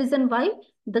 That's the reason why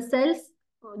the cells,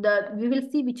 we will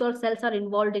see which all cells are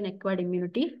involved in acquired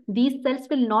immunity. These cells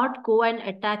will not go and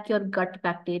attack your gut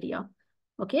bacteria.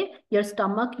 Okay, your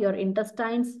stomach, your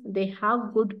intestines, they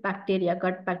have good bacteria,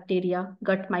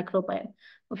 gut microbiome.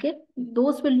 Okay,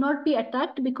 those will not be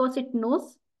attacked because it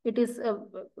knows it is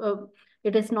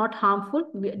it is not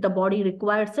harmful. The body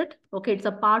requires it. Okay, it's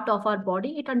a part of our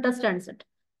body. It understands it.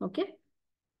 Okay.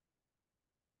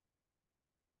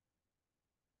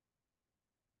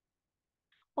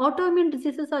 Autoimmune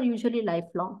diseases are usually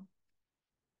lifelong.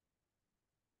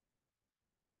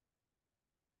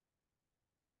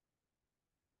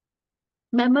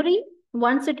 Memory,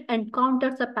 once it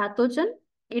encounters a pathogen,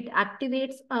 it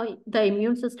activates the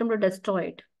immune system to destroy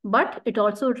it. But it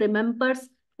also remembers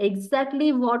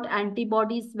exactly what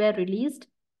antibodies were released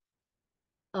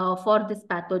for this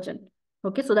pathogen.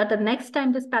 Okay, so that the next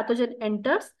time this pathogen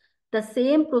enters, the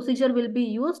same procedure will be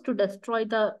used to destroy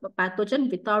the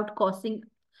pathogen without causing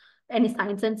any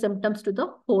signs and symptoms to the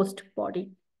host body.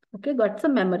 Okay, that's a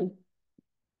memory.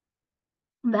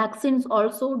 Vaccines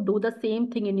also do the same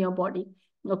thing in your body.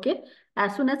 Okay,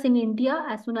 as soon as in India,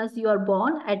 as soon as you are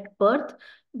born at birth,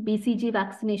 BCG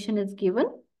vaccination is given.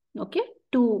 Okay,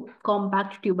 to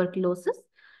combat tuberculosis.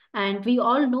 And we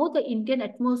all know the Indian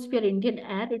atmosphere, Indian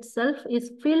air itself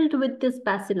is filled with this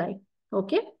bacilli.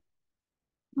 Okay,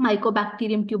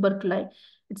 Mycobacterium tuberculi.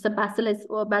 It's a bacilli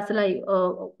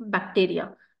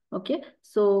bacteria. Okay,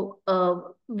 so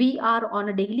we are on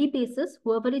a daily basis,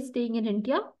 whoever is staying in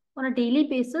India, on a daily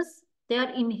basis, they are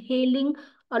inhaling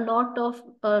a lot of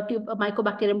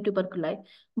Mycobacterium tuberculi.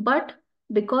 But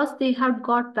because they have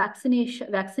got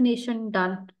vaccination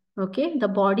done, okay, the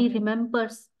body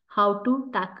remembers how to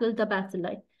tackle the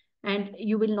bacilli, and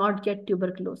you will not get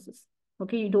tuberculosis.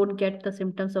 Okay, you don't get the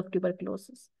symptoms of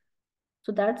tuberculosis.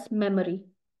 So that's memory.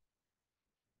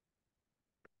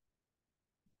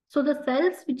 So the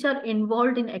cells which are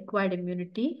involved in acquired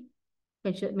immunity,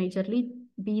 majorly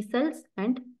B cells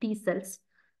and T cells.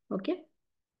 Okay.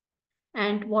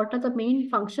 And what are the main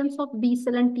functions of B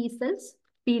cell and T cells?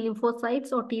 B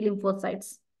lymphocytes or T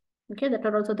lymphocytes. Okay, that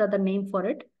are also the other name for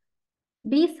it.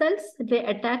 B cells, they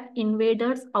attack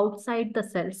invaders outside the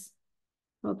cells.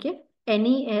 Okay.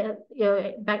 Any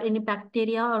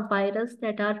bacteria or virus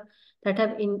that have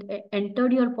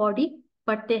entered your body,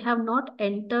 but they have not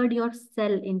entered your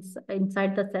cell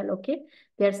inside the cell. Okay.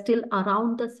 They're still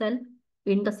around the cell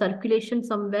in the circulation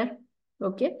somewhere.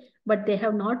 Okay. But they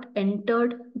have not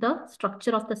entered the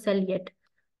structure of the cell yet.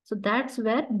 So that's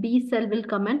where B cell will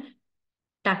come and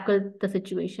tackle the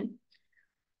situation.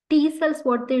 T cells,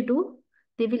 what they do,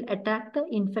 they will attack the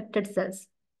infected cells.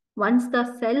 Once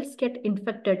the cells get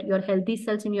infected, your healthy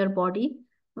cells in your body,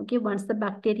 okay, once the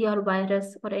bacteria or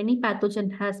virus or any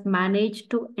pathogen has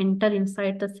managed to enter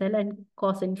inside the cell and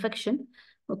cause infection,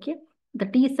 okay, the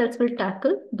T cells will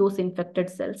tackle those infected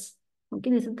cells. Okay,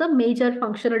 this is the major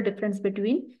functional difference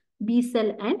between B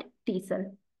cell and T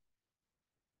cell.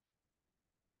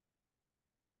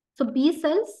 So B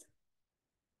cells,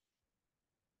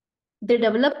 they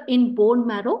develop in bone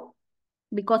marrow.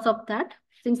 Because of that,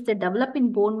 since they develop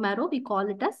in bone marrow, we call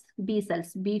it as B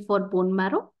cells. B for bone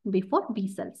marrow, B for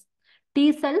B cells.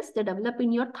 T cells, they develop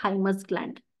in your thymus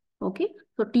gland. Okay,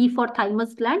 so T for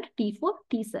thymus gland, T for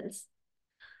T cells.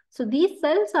 So these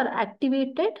cells are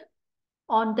activated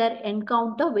on their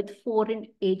encounter with foreign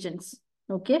agents.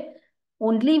 Okay,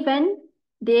 only when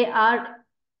they are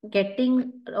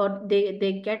getting or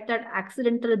they get that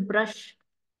accidental brush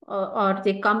or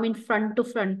they come in front to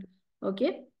front.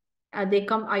 Okay, they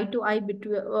come eye to eye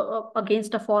between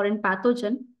against a foreign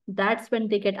pathogen. That's when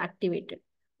they get activated.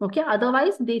 Okay,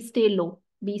 otherwise they stay low.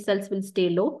 B cells will stay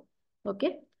low.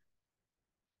 Okay,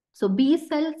 so B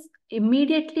cells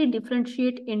immediately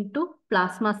differentiate into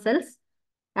plasma cells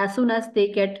as soon as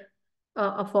they get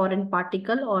a foreign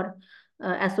particle or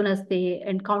as soon as they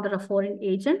encounter a foreign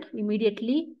agent,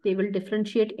 immediately they will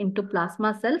differentiate into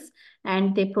plasma cells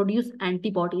and they produce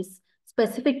antibodies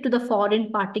specific to the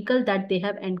foreign particle that they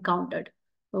have encountered.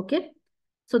 Okay.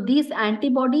 So these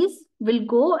antibodies will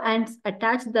go and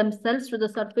attach themselves to the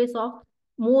surface of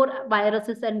more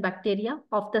viruses and bacteria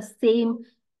of the same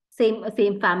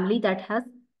family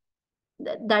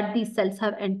that these cells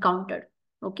have encountered.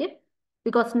 Okay,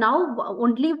 because now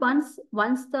only once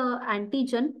the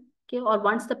antigen, okay, or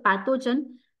once the pathogen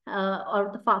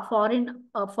or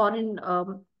the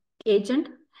foreign agent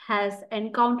has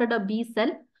encountered a B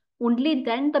cell, only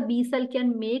then the B cell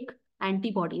can make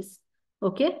antibodies.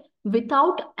 Okay,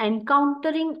 without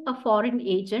encountering a foreign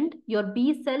agent, your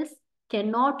B cells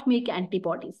cannot make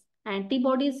antibodies.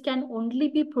 Antibodies can only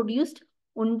be produced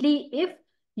only if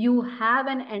you have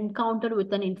an encounter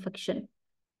with an infection.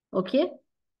 Okay,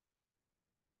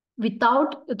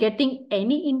 without getting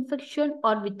any infection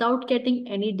or without getting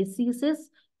any diseases,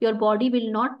 your body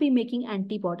will not be making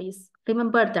antibodies.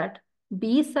 Remember that.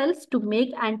 B cells, to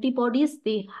make antibodies,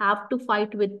 they have to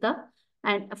fight with the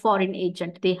foreign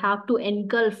agent. They have to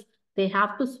engulf, they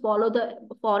have to swallow the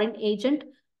foreign agent.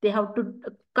 They have to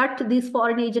cut this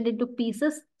foreign agent into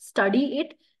pieces, study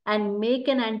it, and make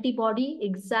an antibody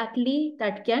exactly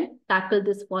that can tackle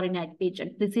this foreign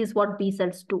agent. This is what B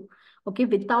cells do. Okay,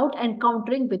 without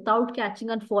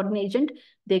catching a foreign agent,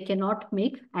 they cannot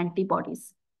make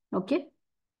antibodies. Okay,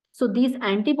 so these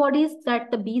antibodies that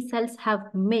the B cells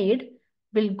have made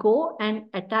will go and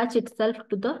attach itself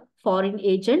to the foreign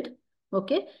agent.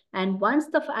 Okay, and once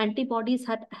the antibodies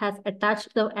has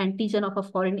attached the antigen of a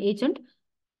foreign agent,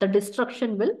 the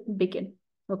destruction will begin.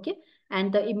 Okay,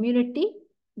 and the immunity,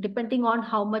 depending on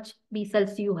how much B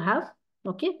cells you have,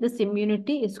 okay, this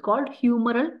immunity is called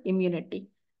humoral immunity.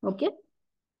 Okay,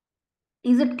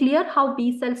 is it clear how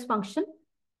B cells function?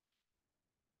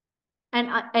 An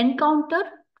encounter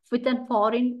with a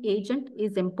foreign agent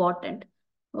is important.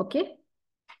 Okay.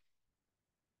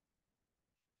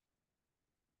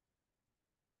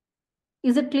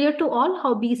 Is it clear to all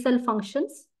how B cell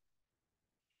functions?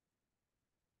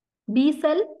 B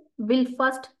cell will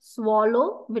first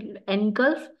swallow, will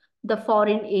engulf the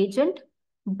foreign agent,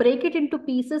 break it into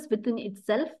pieces within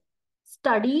itself,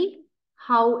 study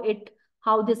how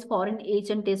this foreign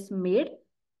agent is made,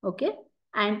 okay?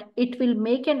 And it will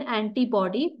make an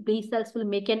antibody. B cells will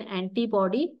make an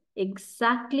antibody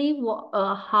exactly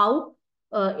how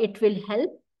it will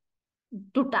help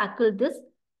to tackle this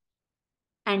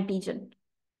antigen,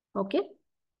 okay?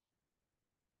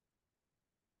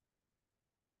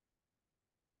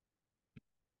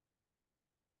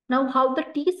 Now, how the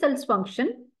T cells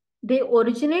function, they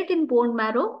originate in bone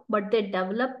marrow, but they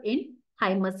develop in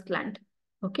thymus gland.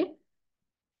 Okay.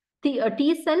 The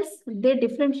T cells, they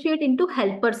differentiate into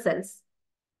helper cells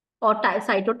or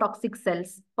cytotoxic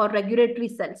cells or regulatory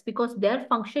cells because their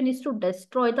function is to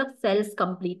destroy the cells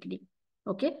completely.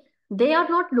 Okay. They are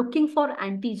not looking for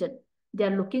antigen. They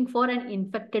are looking for an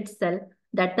infected cell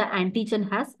that the antigen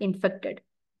has infected.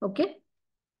 Okay.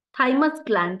 Thymus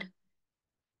gland.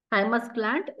 Thymus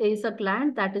gland is a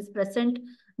gland that is present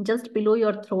just below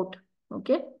your throat.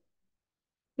 Okay.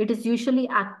 It is usually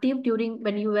active during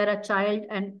when you were a child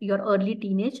and your early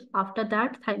teenage. After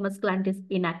that, thymus gland is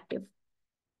inactive.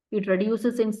 It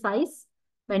reduces in size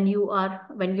when you are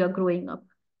growing up.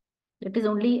 It is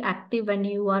only active when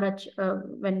you are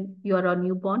a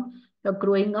newborn. You're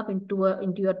growing up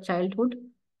into your childhood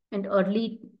and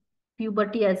early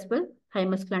puberty as well.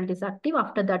 Thymus gland is active.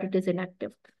 After that, it is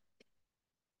inactive.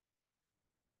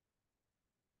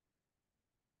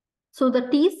 So the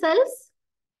T cells,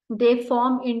 they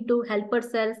form into helper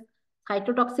cells,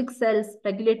 cytotoxic cells,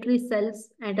 regulatory cells,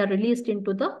 and are released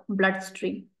into the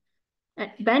bloodstream. And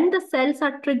when the cells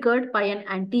are triggered by an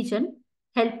antigen,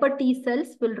 helper T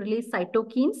cells will release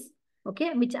cytokines,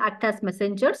 okay, which act as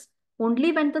messengers.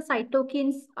 Only when the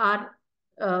cytokines are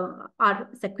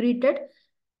secreted,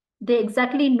 they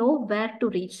exactly know where to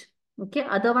reach. Okay,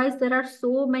 otherwise there are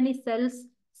so many cells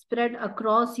spread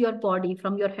across your body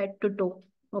from your head to toe.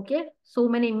 Okay, so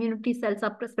many immunity cells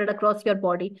are spread across your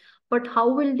body, but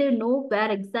how will they know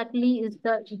where exactly is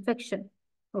the infection?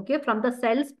 Okay, from the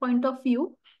cell's point of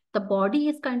view, the body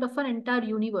is kind of an entire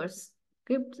universe.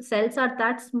 Okay, cells are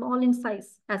that small in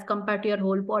size as compared to your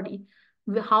whole body.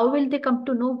 How will they come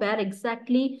to know where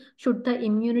exactly should the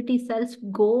immunity cells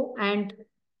go and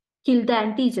kill the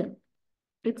antigen?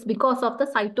 It's because of the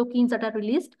cytokines that are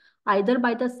released either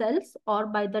by the cells or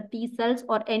by the T cells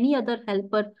or any other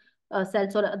helper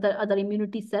cells or other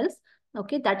immunity cells.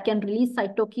 Okay, that can release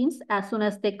cytokines as soon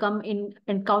as they come in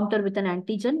encounter with an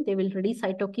antigen. They will release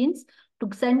cytokines to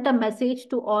send a message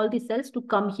to all the cells to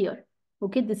come here.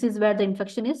 Okay, this is where the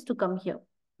infection is, to come here.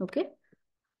 Okay.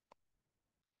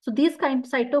 So these kind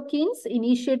of cytokines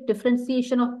initiate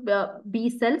differentiation of B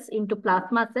cells into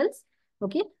plasma cells.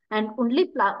 Okay, and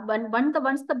only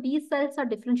once the B cells are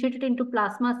differentiated into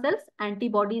plasma cells,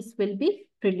 antibodies will be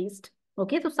released.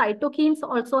 Okay, so cytokines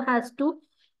also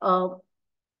uh,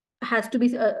 has to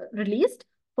be released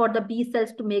for the B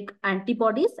cells to make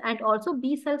antibodies, and also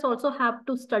B cells also have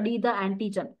to study the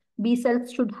antigen. B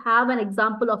cells should have an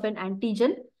example of an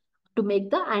antigen to make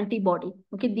the antibody.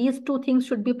 Okay, these two things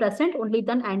should be present. Only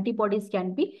then antibodies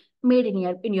can be made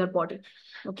in your body.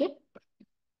 Okay,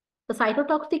 the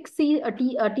cytotoxic T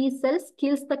cells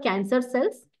kills the cancer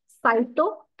cells.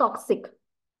 Cytotoxic.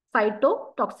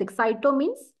 Cytotoxic. Cyto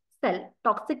means cell.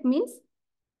 Toxic means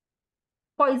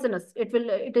poisonous. It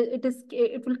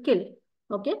will kill.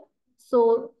 Okay,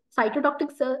 so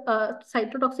cytotoxic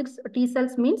T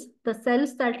cells means the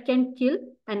cells that can kill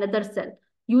another cell.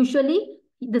 Usually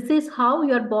this is how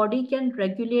your body can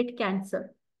regulate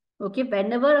cancer. Okay,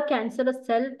 whenever a cancerous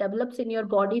cell develops in your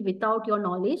body without your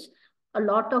knowledge, a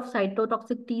lot of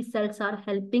cytotoxic T cells are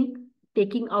helping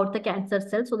taking out the cancer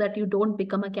cells so that you don't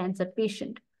become a cancer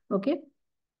patient. Okay,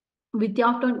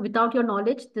 without your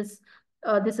knowledge, this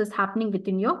is happening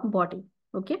within your body.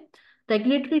 Okay,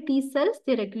 regulatory T cells,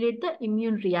 they regulate the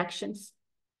immune reactions.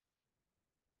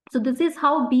 So this is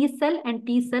how B cell and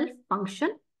T cell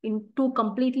function in two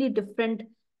completely different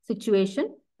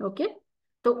situation. Okay,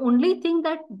 the only thing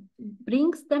that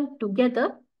brings them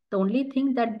together, the only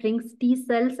thing that brings T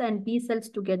cells and B cells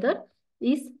together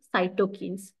is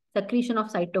cytokines, secretion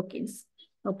of cytokines.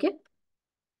 Okay,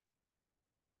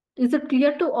 is it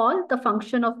clear to all the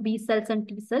function of B cells and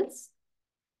T cells?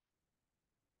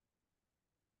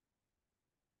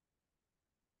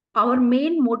 Our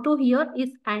main motto here is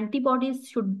antibodies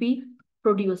should be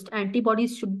produced,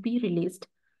 antibodies should be released.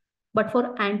 But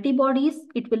for antibodies,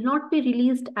 it will not be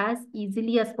released as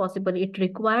easily as possible. It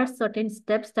requires certain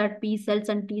steps that B cells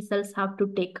and T cells have to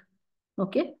take.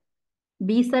 Okay,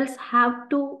 B cells have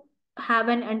to have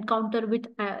an encounter with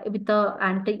the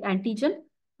antigen.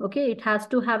 Okay, it has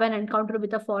to have an encounter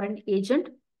with a foreign agent.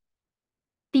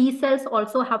 T cells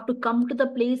also have to come to the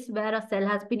place where a cell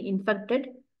has been infected.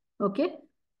 Okay,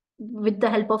 with the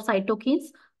help of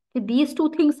cytokines. These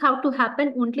two things have to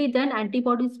happen, only then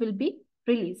antibodies will be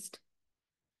released.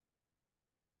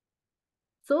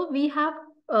 So we have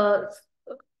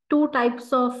two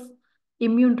types of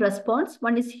immune response.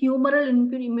 One is humoral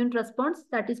immune response,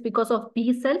 that is because of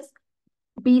B cells.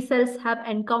 B cells have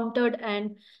encountered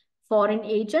an foreign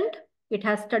agent. It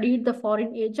has studied the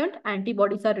foreign agent,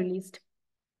 antibodies are released.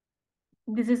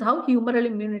 This is how humoral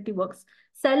immunity works.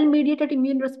 Cell-mediated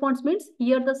immune response means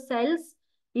here the cells,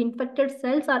 infected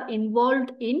cells are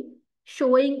involved in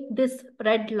showing this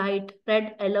red light,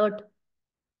 red alert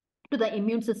to the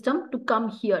immune system to come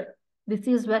here. This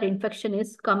is where infection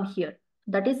is, come here.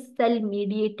 That is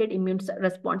cell-mediated immune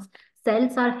response.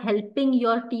 cells are helping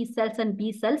your T cells and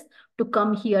B cells to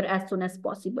come here as soon as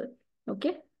possible.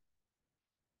 Okay.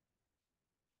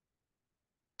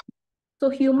 So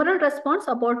humoral response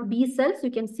about B cells, you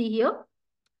can see here.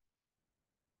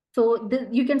 So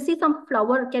you can see some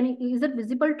flower. Is it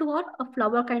visible to all? A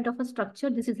flower kind of a structure.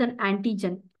 This is an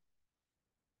antigen.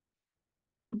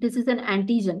 This is an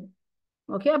antigen.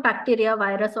 Okay, a bacteria,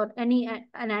 virus, or an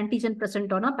antigen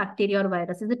present on a bacteria or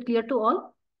virus. Is it clear to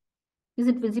all? Is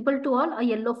it visible to all? A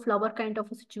yellow flower kind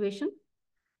of a situation.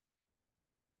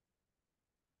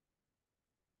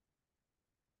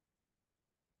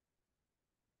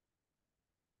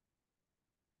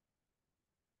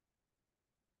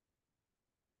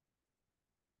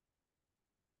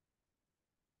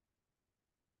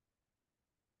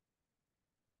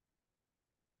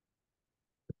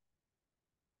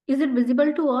 Is it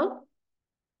visible to all?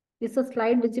 Is the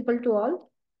slide visible to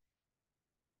all?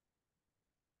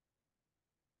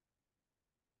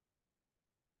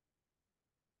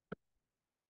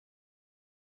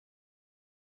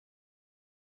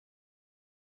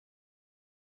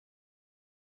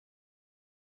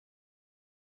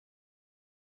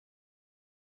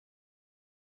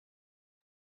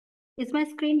 Is my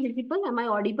screen visible? Am I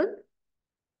audible?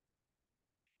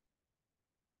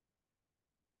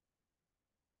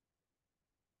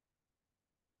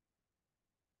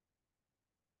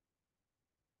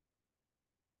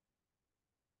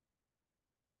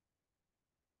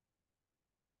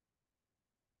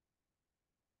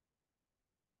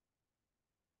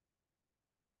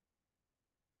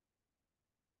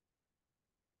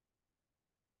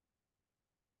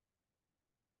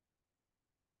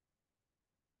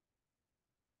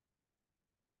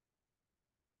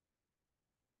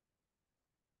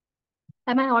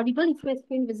 Am I audible? Is my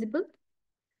screen visible?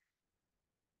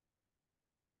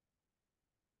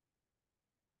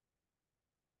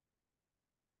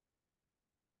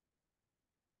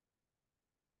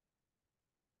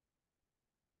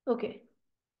 Okay.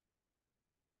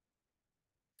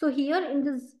 So here in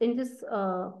this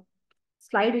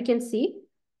slide, we can see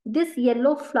this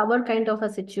yellow flower kind of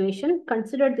a situation.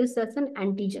 Consider this as an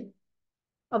antigen,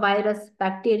 a virus,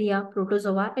 bacteria,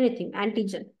 protozoa, anything,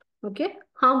 antigen. Okay,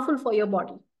 harmful for your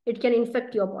body. It can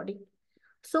infect your body.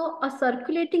 So a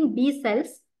circulating B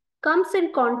cells comes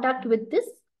in contact with this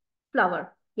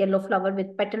flower, yellow flower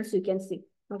with petals you can see.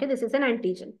 Okay, this is an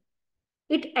antigen.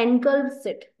 It engulfs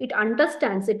it. It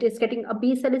understands it is getting, a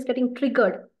B cell is getting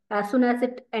triggered as soon as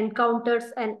it encounters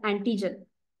an antigen.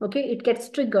 Okay, it gets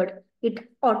triggered. It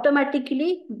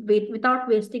automatically, without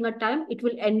wasting a time, it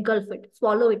will engulf it,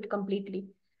 swallow it completely.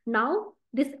 Now,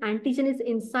 this antigen is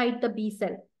inside the B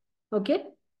cell. Okay,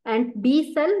 and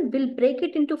B cell will break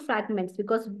it into fragments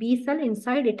because B cell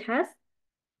inside it has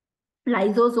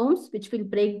lysosomes which will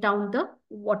break down the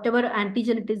whatever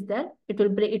antigen it is there.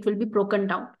 It will be broken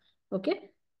down. Okay,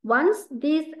 once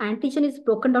this antigen is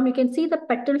broken down, you can see the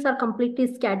petals are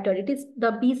completely scattered. It is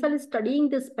the B cell is studying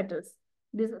these petals.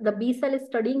 The B cell is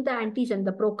studying the antigen,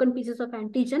 the broken pieces of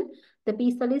antigen. The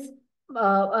B cell is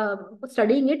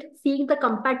studying it, seeing the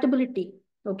compatibility.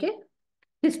 Okay,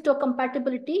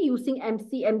 histocompatibility using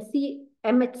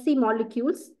MHC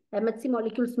molecules. MHC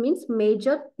molecules means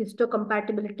major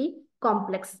histocompatibility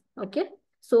complex. Okay.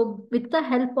 So with the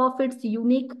help of its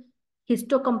unique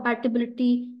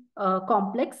histocompatibility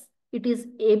complex, it is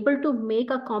able to make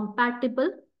a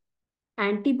compatible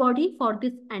antibody for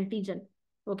this antigen.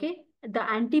 Okay. The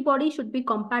antibody should be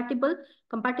compatible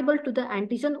to the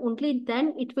antigen. Only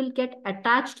then it will get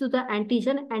attached to the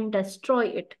antigen and destroy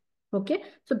it. Okay.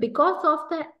 So because of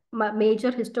the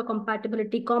major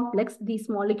histocompatibility complex, these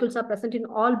molecules are present in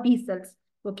all B cells.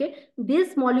 Okay.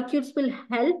 These molecules will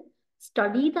help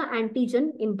study the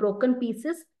antigen in broken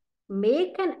pieces,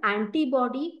 make an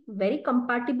antibody very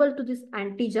compatible to this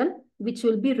antigen, which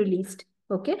will be released.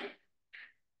 Okay.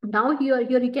 Now here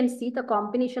you can see the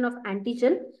combination of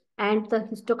antigen and the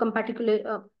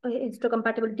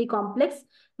histocompatibility complex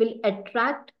will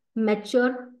attract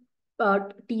mature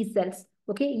T cells.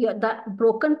 Okay, here the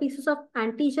broken pieces of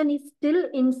antigen is still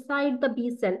inside the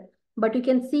B cell, but you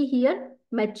can see here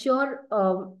mature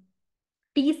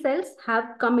T cells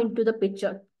have come into the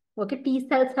picture. Okay, T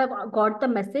cells have got the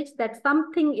message that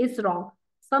something is wrong,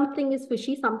 something is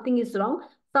fishy, something is wrong,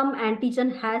 some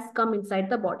antigen has come inside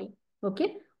the body.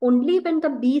 Okay, only when the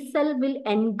B cell will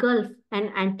engulf an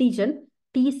antigen,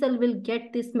 T cell will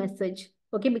get this message.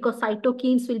 Okay, because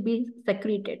cytokines will be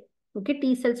secreted. Okay,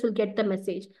 T cells will get the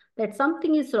message that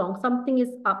something is wrong, something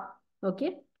is up.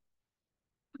 Okay.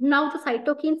 Now the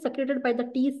cytokines secreted by the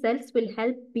T cells will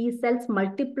help B cells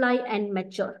multiply and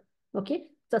mature. Okay.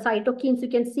 The cytokines you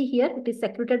can see here, it is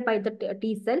secreted by the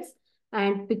T cells.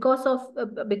 And because of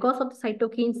the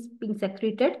cytokines being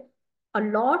secreted,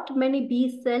 many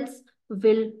B cells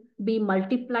will be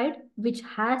multiplied, which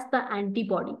has the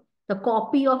antibody, the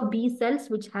copy of B cells,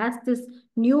 which has this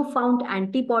newfound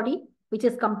antibody, which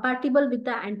is compatible with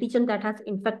the antigen that has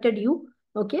infected you.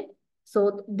 Okay.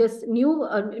 So this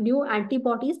new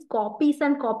antibodies, copies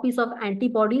and copies of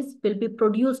antibodies will be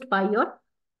produced by your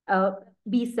uh,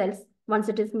 B cells once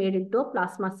it is made into a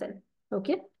plasma cell.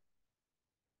 Okay.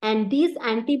 And these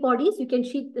antibodies, you can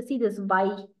see this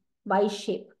Y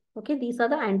shape. Okay, these are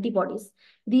the antibodies.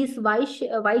 These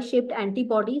Y-shaped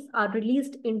antibodies are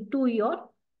released into your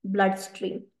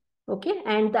bloodstream. Okay,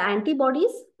 and the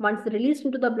antibodies, once released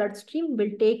into the bloodstream,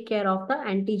 will take care of the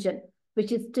antigen,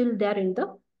 which is still there in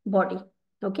the body.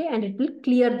 Okay, and it will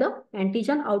clear the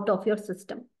antigen out of your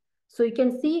system. So you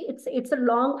can see it's a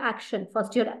long action.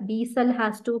 First, your B cell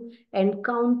has to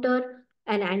encounter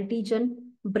an antigen,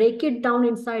 break it down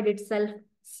inside itself,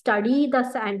 study the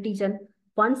antigen.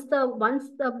 Once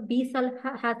the B cell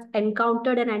has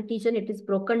encountered an antigen, it is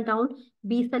broken down.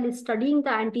 B cell is studying the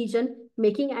antigen,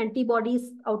 making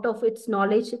antibodies out of its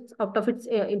knowledge, out of its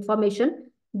information.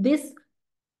 This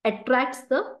attracts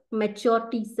the mature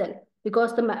T cell,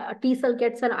 because the T cell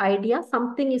gets an idea,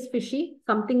 something is fishy,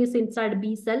 something is inside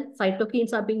B cell,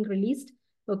 cytokines are being released.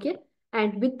 Okay.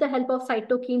 And with the help of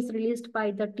cytokines released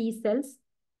by the T cells,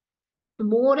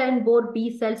 more and more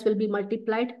B cells will be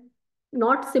multiplied.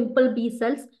 Not simple B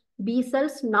cells. B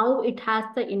cells, now it has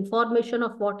the information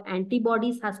of what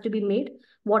antibodies has to be made,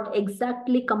 what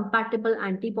exactly compatible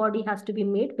antibody has to be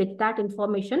made. With that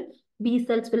information, B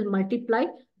cells will multiply.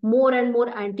 More and more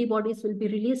antibodies will be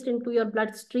released into your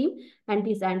bloodstream, and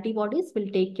these antibodies will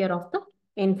take care of the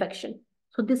infection.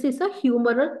 So this is a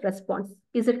humoral response.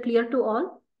 Is it clear to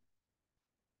all?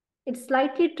 It's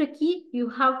slightly tricky. You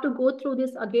have to go through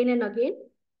this again and again.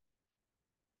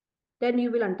 Then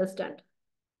you will understand.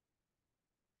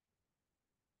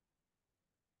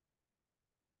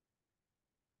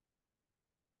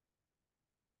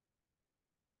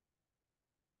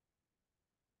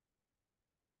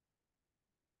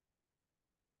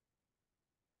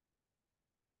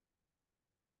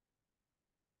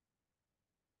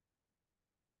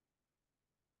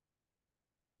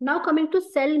 Now coming to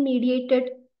cell-mediated,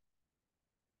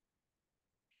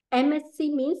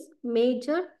 MHC means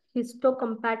major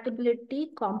histocompatibility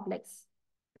complex.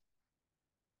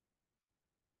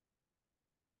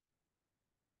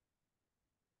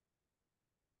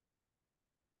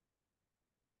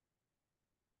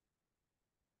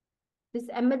 This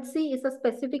MHC is a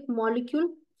specific molecule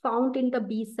found in the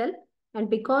B cell, and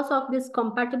because of this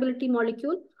compatibility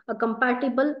molecule, a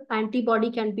compatible antibody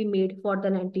can be made for the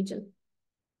antigen.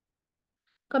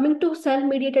 Coming to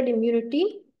cell-mediated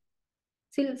immunity,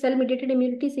 cell-mediated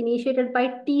immunity is initiated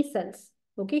by T cells.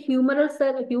 Okay,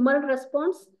 humoral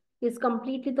response is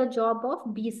completely the job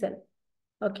of B cell.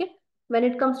 Okay, when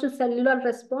it comes to cellular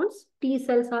response, T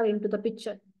cells are into the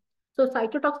picture. So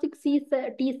cytotoxic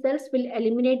T cells will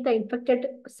eliminate the infected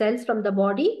cells from the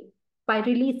body by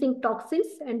releasing toxins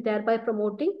and thereby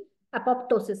promoting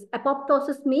apoptosis.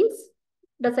 Apoptosis means,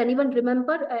 does anyone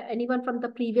remember, anyone from the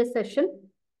previous session?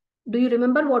 Do you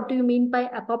remember what do you mean by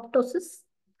apoptosis?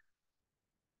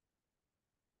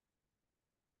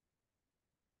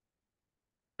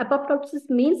 Apoptosis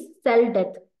means cell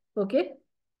death. Okay.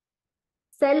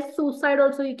 Cell suicide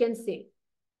also you can say.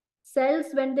 Cells,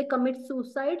 when they commit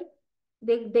suicide,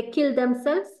 they kill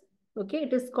themselves. Okay.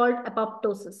 It is called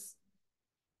apoptosis.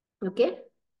 Okay.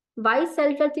 Why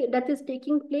cell death is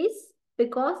taking place?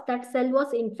 Because that cell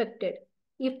was infected.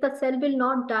 If the cell will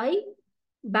not die,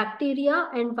 bacteria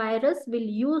and virus will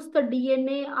use the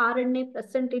DNA, RNA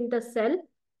present in the cell,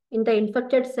 in the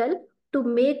infected cell, to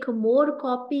make more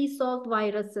copies of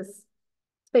viruses.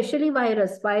 Especially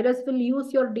virus. Virus will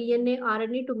use your DNA,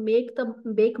 RNA to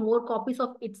make more copies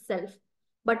of itself.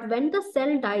 But when the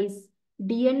cell dies,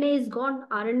 DNA is gone,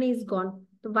 RNA is gone.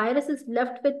 The virus is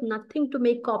left with nothing to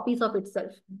make copies of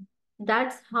itself.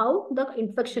 That's how the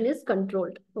infection is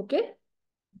controlled. Okay.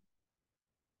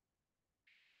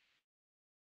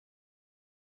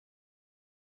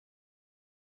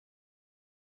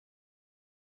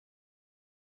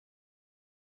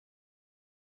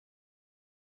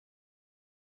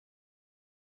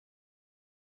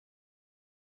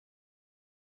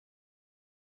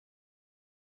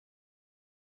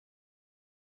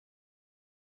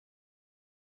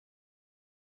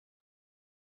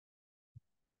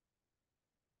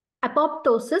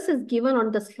 Apoptosis is given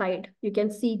on the slide. You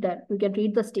can see that. You can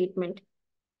read the statement.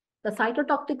 The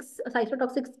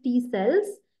cytotoxic T cells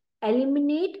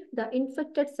eliminate the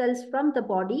infected cells from the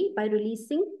body by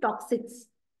releasing toxins.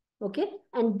 Okay,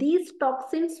 and these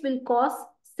toxins will cause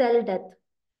cell death.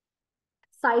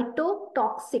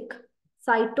 Cytotoxic.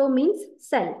 Cyto means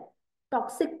cell.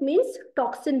 Toxic means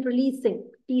toxin releasing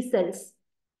T cells.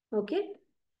 Okay,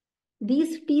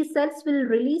 these T cells will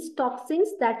release toxins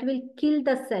that will kill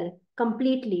the cell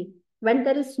completely. When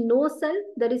there is no cell,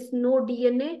 there is no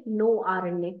DNA, no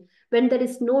RNA. When there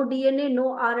is no DNA,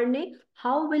 no RNA,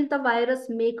 how will the virus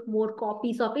make more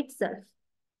copies of itself?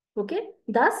 Okay,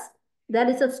 thus there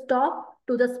is a stop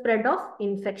to the spread of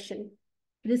infection.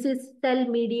 This is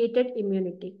cell-mediated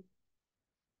immunity.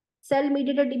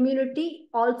 Cell-mediated immunity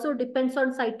also depends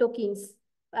on cytokines.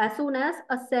 As soon as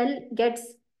a cell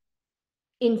gets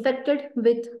infected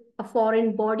with a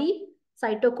foreign body,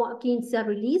 cytokines are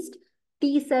released.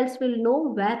 T cells will know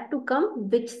where to come,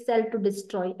 which cell to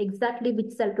destroy, exactly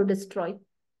which cell to destroy.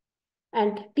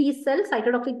 And T cells,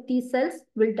 cytotoxic T cells,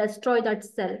 will destroy that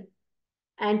cell,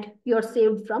 and you're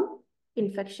saved from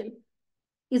infection.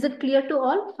 Is it clear to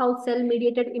all how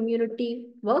cell-mediated immunity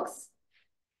works?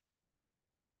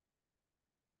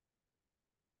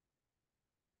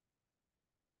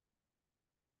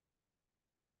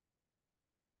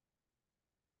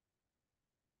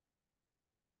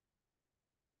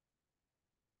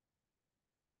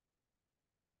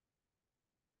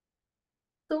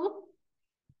 So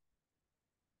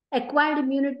acquired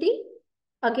immunity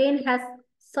again has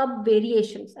sub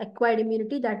variations. Acquired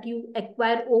immunity that you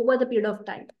acquire over the period of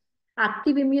time.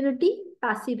 Active immunity,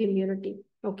 passive immunity.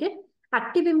 Okay.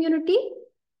 Active immunity,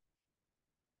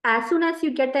 as soon as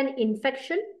you get an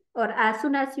infection or as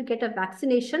soon as you get a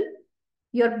vaccination,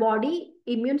 your body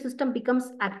immune system becomes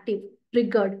active,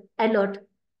 triggered, alert.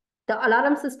 The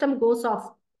alarm system goes off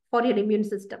for your immune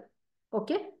system.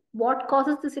 Okay. What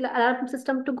causes this alarm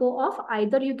system to go off?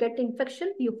 Either you get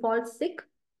infection, you fall sick,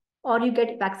 or you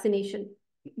get vaccination.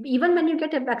 Even when you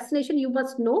get a vaccination, you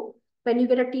must know when you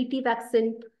get a TT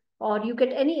vaccine or you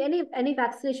get any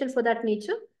vaccination for that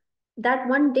nature, that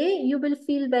one day you will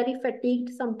feel very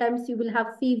fatigued. Sometimes you will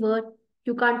have fever.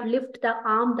 You can't lift the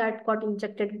arm that got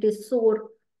injected. It is sore.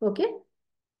 Okay.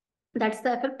 That's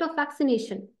the effect of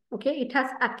vaccination. Okay. It has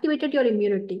activated your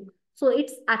immunity. So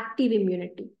it's active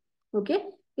immunity. Okay.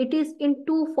 It is in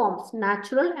two forms,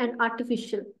 natural and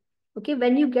artificial. Okay.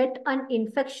 When you get an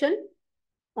infection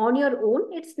on your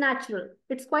own, it's natural.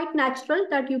 It's quite natural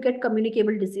that you get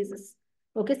communicable diseases.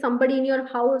 Okay. Somebody in your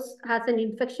house has an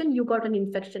infection. You got an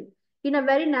infection in a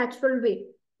very natural way.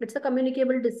 It's a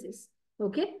communicable disease.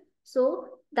 Okay. So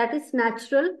that is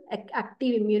natural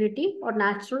active immunity or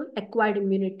natural acquired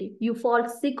immunity. You fall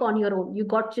sick on your own. You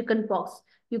got chicken pox,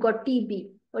 you got TB,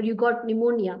 or you got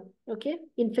pneumonia. Okay.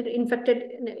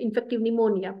 Infective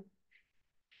pneumonia,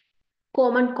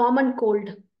 common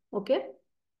cold. Okay.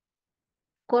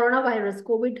 Coronavirus,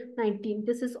 COVID-19.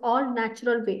 This is all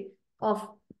natural way of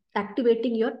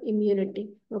activating your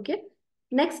immunity. Okay.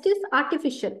 Next is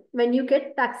artificial. When you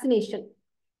get vaccination.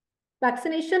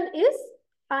 Vaccination is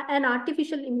an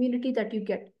artificial immunity that you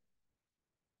get.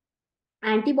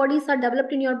 Antibodies are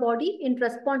developed in your body in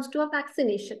response to a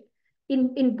vaccination.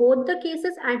 In both the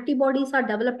cases, antibodies are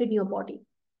developed in your body.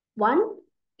 One,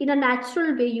 in a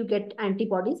natural way, you get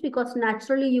antibodies because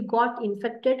naturally you got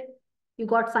infected, you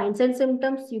got signs and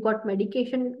symptoms, you got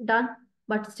medication done,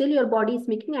 but still your body is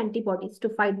making antibodies to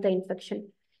fight the infection.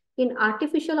 In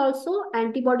artificial also,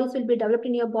 antibodies will be developed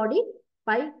in your body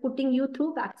by putting you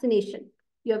through vaccination.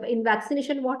 You have in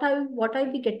vaccination, what are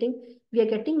we getting? We are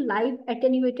getting live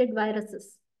attenuated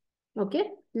viruses. Okay,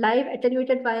 live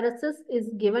attenuated viruses is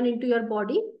given into your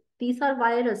body. These are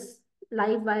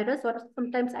live virus, or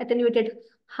sometimes attenuated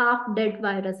half dead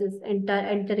viruses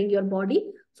entering your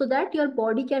body, so that your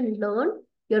body can learn,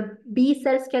 your B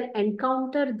cells can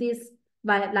encounter these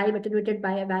live attenuated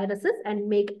viruses and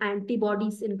make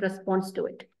antibodies in response to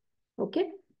it. Okay,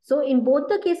 so in both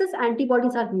the cases,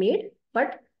 antibodies are made,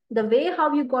 but the way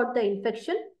how you got the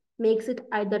infection makes it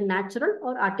either natural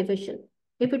or artificial.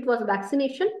 If it was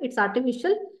vaccination, it's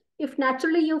artificial. If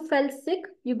naturally you fell sick,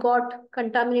 you got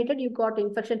contaminated, you got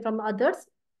infection from others,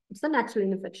 it's a natural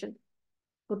infection.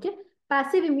 Okay.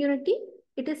 Passive immunity,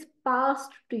 it is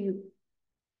passed to you.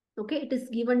 Okay. It is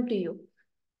given to you.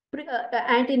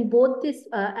 And in both this,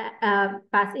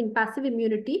 in passive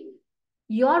immunity,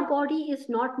 your body is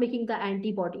not making the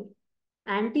antibody.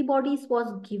 Antibodies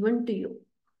was given to you.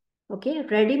 Okay,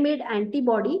 ready-made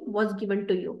antibody was given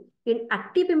to you. In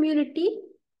active immunity,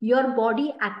 your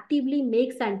body actively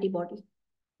makes antibody.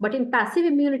 But in passive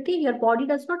immunity, your body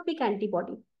does not make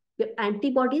antibody. Your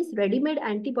antibodies, ready-made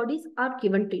antibodies are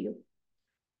given to you.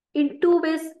 In two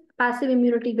ways, passive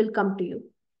immunity will come to you.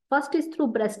 First is through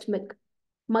breast milk.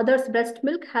 Mother's breast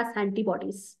milk has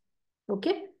antibodies.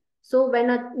 Okay. So when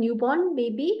a newborn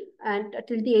baby and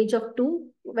till the age of 2,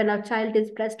 when a child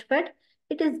is breastfed,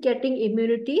 it is getting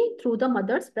immunity through the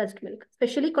mother's breast milk,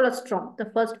 especially colostrum.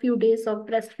 The first few days of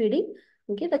breastfeeding,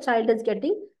 okay, the child is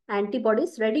getting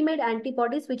antibodies, ready-made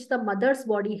antibodies, which the mother's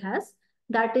body has,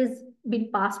 that is being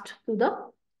passed to the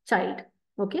child.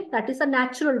 Okay, that is a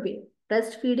natural way.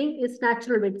 Breastfeeding is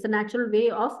natural way. It's a natural way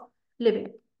of living.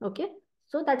 Okay,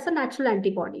 so that's a natural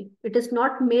antibody. It is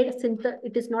not made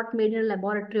it is not made in a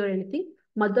laboratory or anything.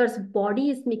 Mother's body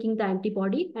is making the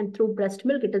antibody, and through breast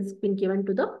milk, it has been given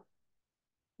to the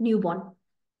newborn.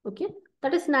 Okay,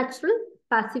 that is natural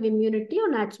passive immunity or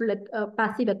natural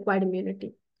passive acquired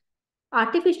immunity.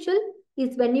 Artificial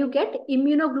is when you get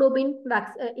immunoglobulin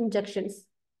injections.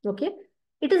 Okay,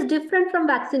 it is different from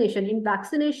vaccination. In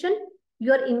vaccination,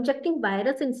 you are injecting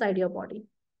virus inside your body.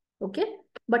 Okay,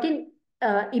 but in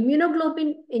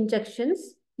immunoglobulin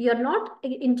injections, you are not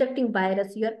injecting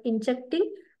virus, you are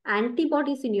injecting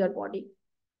antibodies in your body.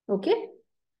 Okay,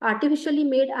 artificially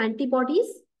made antibodies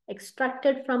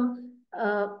extracted from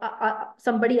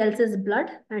somebody else's blood,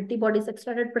 antibodies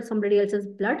extracted from somebody else's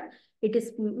blood. It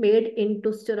is made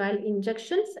into sterile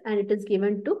injections and it is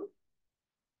given to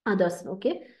others.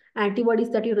 Okay,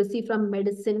 antibodies that you receive from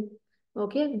medicine,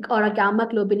 okay, or a gamma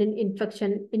globulin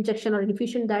injection or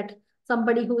infusion that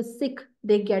somebody who is sick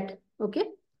they get. Okay,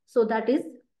 so that is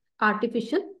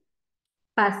artificial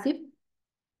passive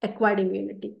acquired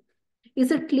immunity.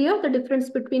 Is it clear the difference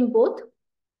between both?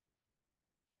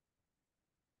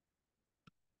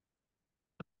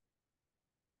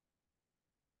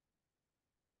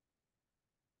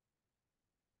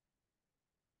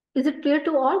 Is it clear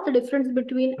to all the difference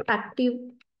between active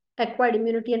acquired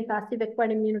immunity and passive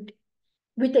acquired immunity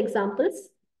with examples?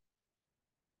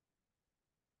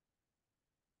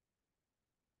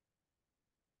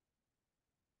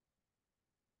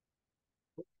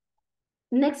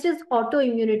 Next is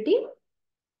autoimmunity.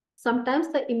 Sometimes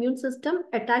the immune system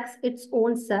attacks its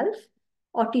own self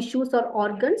or tissues or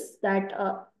organs that,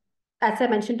 as I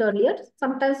mentioned earlier,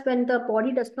 sometimes when the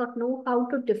body does not know how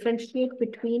to differentiate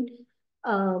between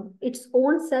its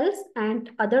own cells and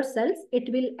other cells,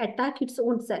 it will attack its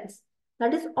own cells.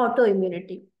 That is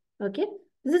autoimmunity. Okay.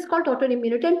 This is called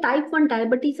autoimmunity, and type 1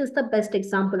 diabetes is the best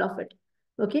example of it.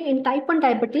 Okay. In type 1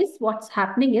 diabetes, what's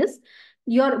happening is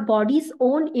your body's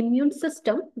own immune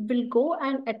system will go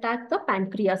and attack the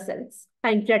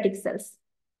pancreatic cells.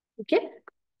 Okay.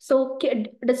 So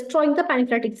destroying the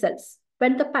pancreatic cells.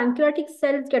 When the pancreatic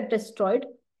cells get destroyed,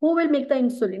 who will make the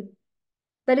insulin?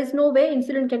 There is no way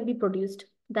insulin can be produced.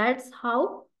 That's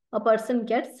how a person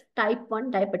gets type 1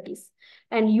 diabetes.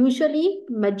 And usually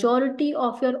majority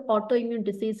of your autoimmune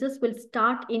diseases will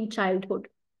start in childhood.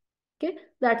 Okay,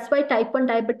 that's why type 1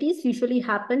 diabetes usually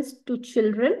happens to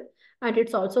children, and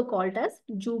it's also called as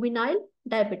juvenile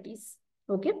diabetes.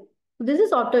 Okay, this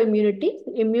is autoimmunity.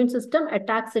 Immune system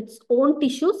attacks its own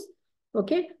tissues.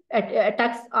 Okay,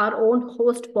 attacks our own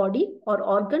host body or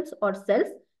organs or cells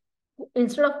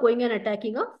instead of going and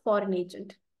attacking a foreign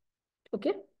agent.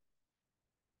 Okay.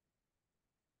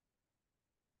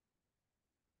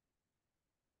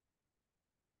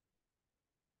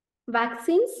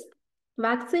 Vaccines.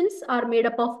 Vaccines are made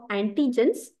up of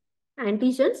antigens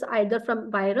either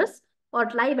from virus or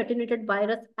live attenuated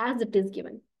virus as it is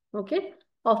given. Okay.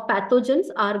 Of pathogens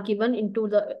are given into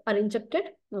are injected.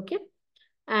 Okay.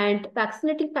 And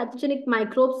vaccinating pathogenic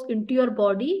microbes into your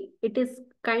body, it is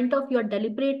kind of you're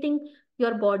deliberating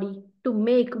your body to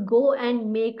go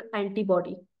and make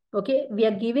antibody. Okay, we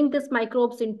are giving this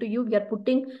microbes into you. We are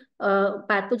putting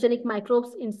pathogenic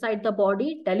microbes inside the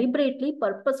body deliberately,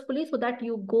 purposefully, so that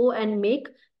you go and make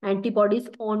antibodies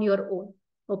on your own.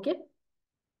 Okay.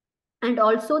 And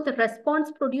also the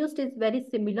response produced is very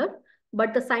similar,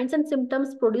 but the signs and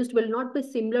symptoms produced will not be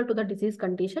similar to the disease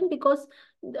condition because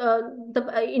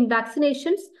in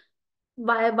vaccinations,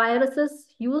 viruses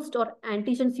used or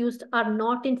antigens used are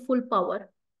not in full power.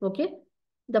 Okay.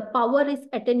 The power is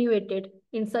attenuated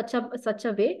in such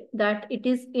a way that it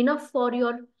is enough for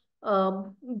your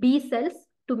B cells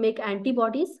to make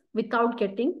antibodies without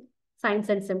getting signs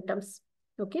and symptoms.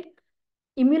 Okay.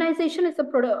 Immunization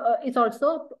is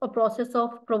also a process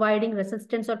of providing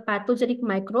resistance or pathogenic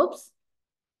microbes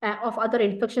of other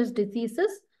infectious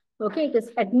diseases. Okay, it is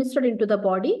administered into the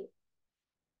body.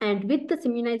 And with this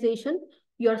immunization,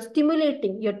 you're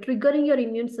triggering your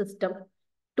immune system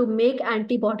to make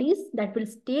antibodies that will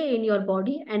stay in your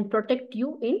body and protect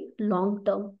you in long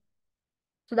term.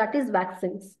 So that is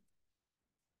vaccines.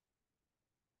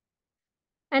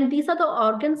 And these are the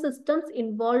organ systems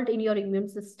involved in your immune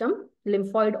system,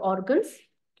 lymphoid organs.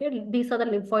 Okay, these are the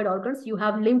lymphoid organs. You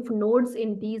have lymph nodes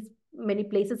in these many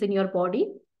places in your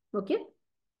body. Okay.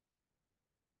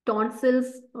 Tonsils,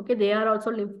 okay, they are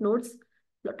also lymph nodes.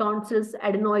 Tonsils,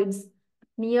 adenoids,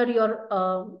 near your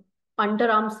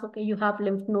underarms, okay, you have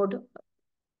lymph node.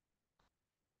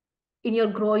 In your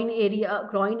groin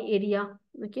area,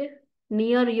 okay,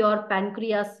 near your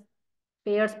pancreas,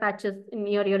 Peyer's patches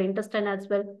near your intestine as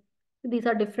well. These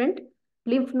are different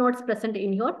lymph nodes present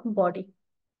in your body.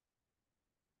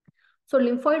 So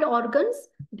lymphoid organs,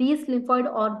 these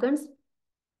lymphoid organs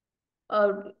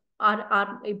uh,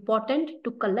 are important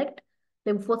to collect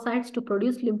lymphocytes, to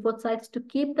produce lymphocytes, to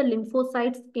keep the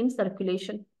lymphocytes in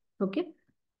circulation. Okay.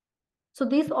 So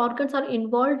these organs are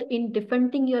involved in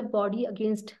defending your body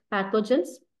against pathogens,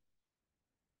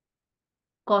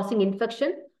 causing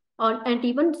infection, and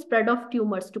even spread of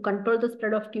tumors. To control the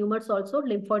spread of tumors also,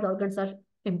 lymphoid organs are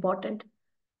important.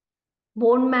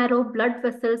 Bone marrow, blood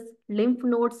vessels, lymph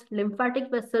nodes,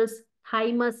 lymphatic vessels,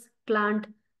 thymus gland,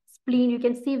 spleen. You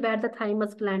can see where the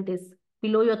thymus gland is,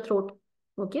 below your throat.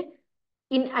 Okay.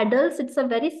 In adults, it's a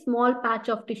very small patch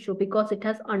of tissue because it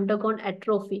has undergone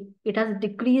atrophy. It has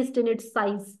decreased in its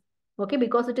size. Okay,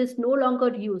 because it is no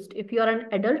longer used. If you are an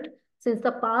adult, since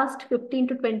the past 15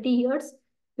 to 20 years,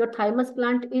 your thymus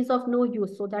gland is of no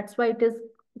use. So that's why it is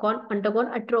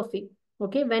undergone atrophy.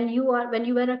 Okay, when you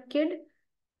were a kid,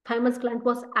 thymus gland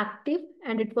was active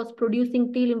and it was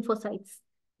producing T lymphocytes.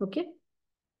 Okay.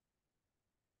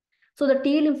 So the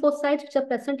T lymphocytes which are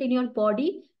present in your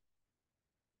body,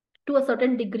 to a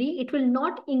certain degree, it will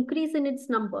not increase in its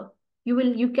number.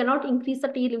 You cannot increase the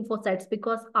T lymphocytes,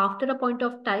 because after a point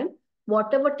of time,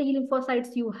 whatever T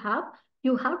lymphocytes you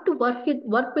have to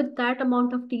work with that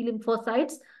amount of T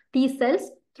lymphocytes, T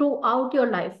cells throughout your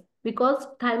life, because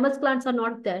thymus glands are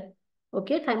not there.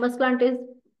 Okay, thymus gland is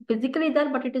physically there,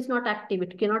 but it is not active.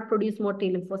 It cannot produce more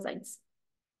T lymphocytes.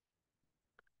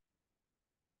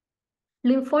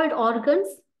 Lymphoid organs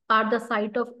are the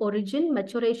site of origin,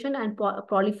 maturation, and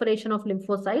proliferation of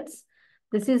lymphocytes.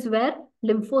 This is where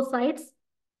lymphocytes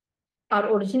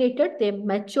are originated, they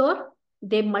mature,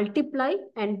 they multiply,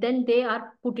 and then they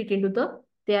are put it into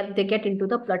they get into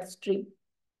the bloodstream.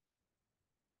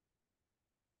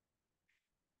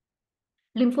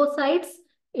 Lymphocytes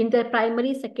in their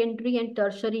primary, secondary, and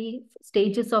tertiary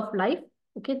stages of life,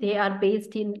 okay, they are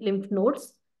based in lymph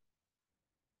nodes.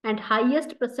 And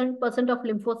highest percent of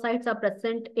lymphocytes are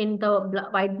present in the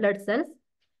white blood cells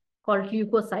called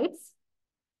leukocytes.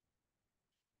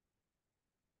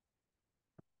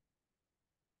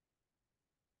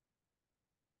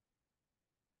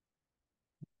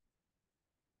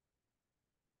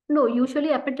 No, usually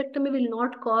appendectomy will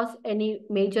not cause any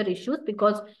major issues,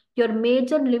 because your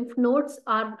major lymph nodes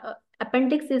are,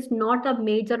 appendix is not a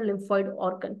major lymphoid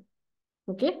organ.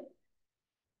 Okay.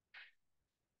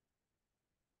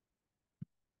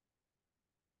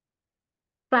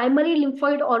 Primary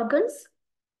lymphoid organs.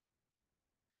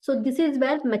 So this is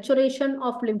where maturation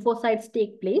of lymphocytes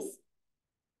take place.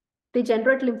 They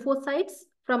generate lymphocytes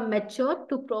from mature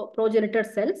to progenitor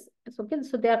cells. Okay,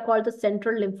 so they are called the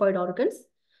central lymphoid organs.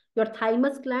 Your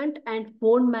thymus gland and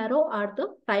bone marrow are the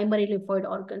primary lymphoid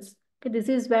organs. Okay, this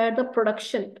is where the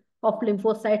production of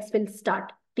lymphocytes will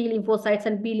start. T lymphocytes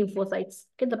and B lymphocytes.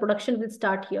 Okay, the production will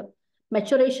start here.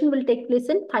 Maturation will take place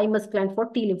in thymus gland for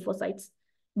T lymphocytes.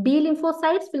 B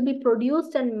lymphocytes will be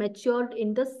produced and matured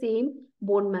in the same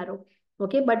bone marrow.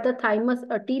 Okay, but the thymus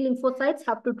T lymphocytes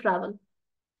have to travel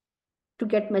to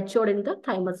get matured in the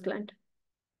thymus gland.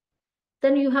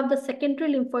 Then you have the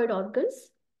secondary lymphoid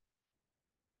organs.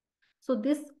 So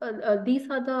these are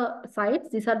the sites,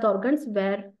 these are the organs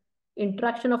where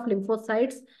interaction of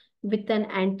lymphocytes with an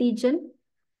antigen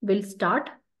will start,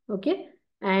 okay?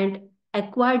 And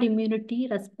acquired immunity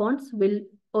response will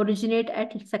originate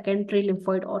at secondary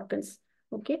lymphoid organs,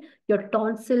 okay? Your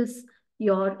tonsils,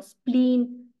 your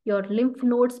spleen, your lymph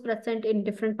nodes present in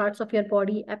different parts of your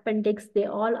body, appendix, they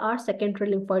all are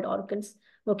secondary lymphoid organs,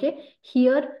 okay?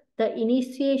 Here, the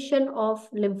initiation of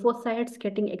lymphocytes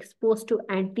getting exposed to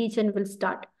antigen will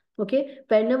start. Okay,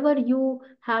 whenever you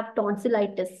have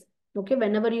tonsillitis, okay,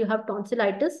 whenever you have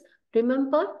tonsillitis,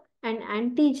 remember an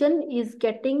antigen is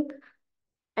getting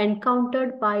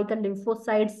encountered by the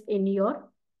lymphocytes in your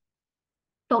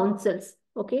tonsils.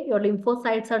 Okay, your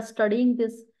lymphocytes are studying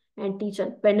this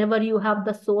antigen. Whenever you have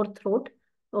the sore throat,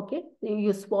 okay,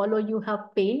 you swallow, you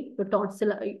have pain, your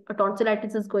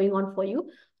tonsillitis is going on for you.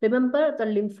 Remember, the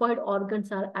lymphoid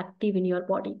organs are active in your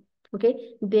body.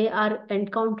 Okay, they are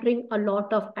encountering a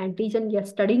lot of antigen. You're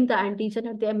studying the antigen,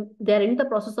 and they're in the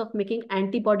process of making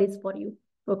antibodies for you.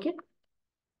 Okay.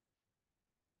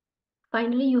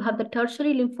 Finally, you have the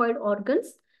tertiary lymphoid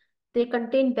organs. They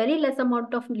contain very less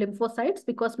amount of lymphocytes,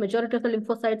 because majority of the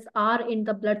lymphocytes are in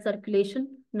the blood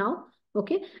circulation. now.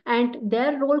 Okay, and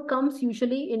their role comes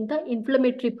usually in the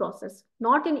inflammatory process,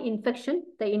 not in infection.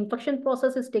 The infection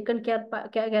process is taken care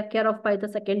of by the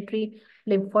secondary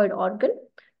lymphoid organ.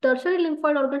 Tertiary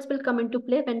lymphoid organs will come into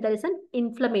play when there is an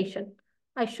inflammation.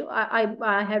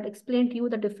 I had explained to you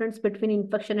the difference between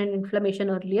infection and inflammation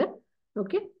earlier.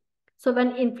 Okay, so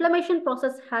when inflammation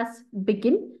process has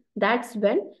begin, that's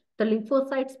when the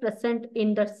lymphocytes present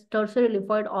in the tertiary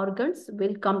lymphoid organs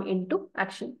will come into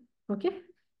action. Okay.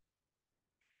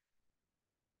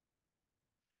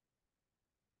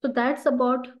 So that's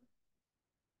about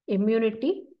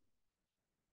immunity.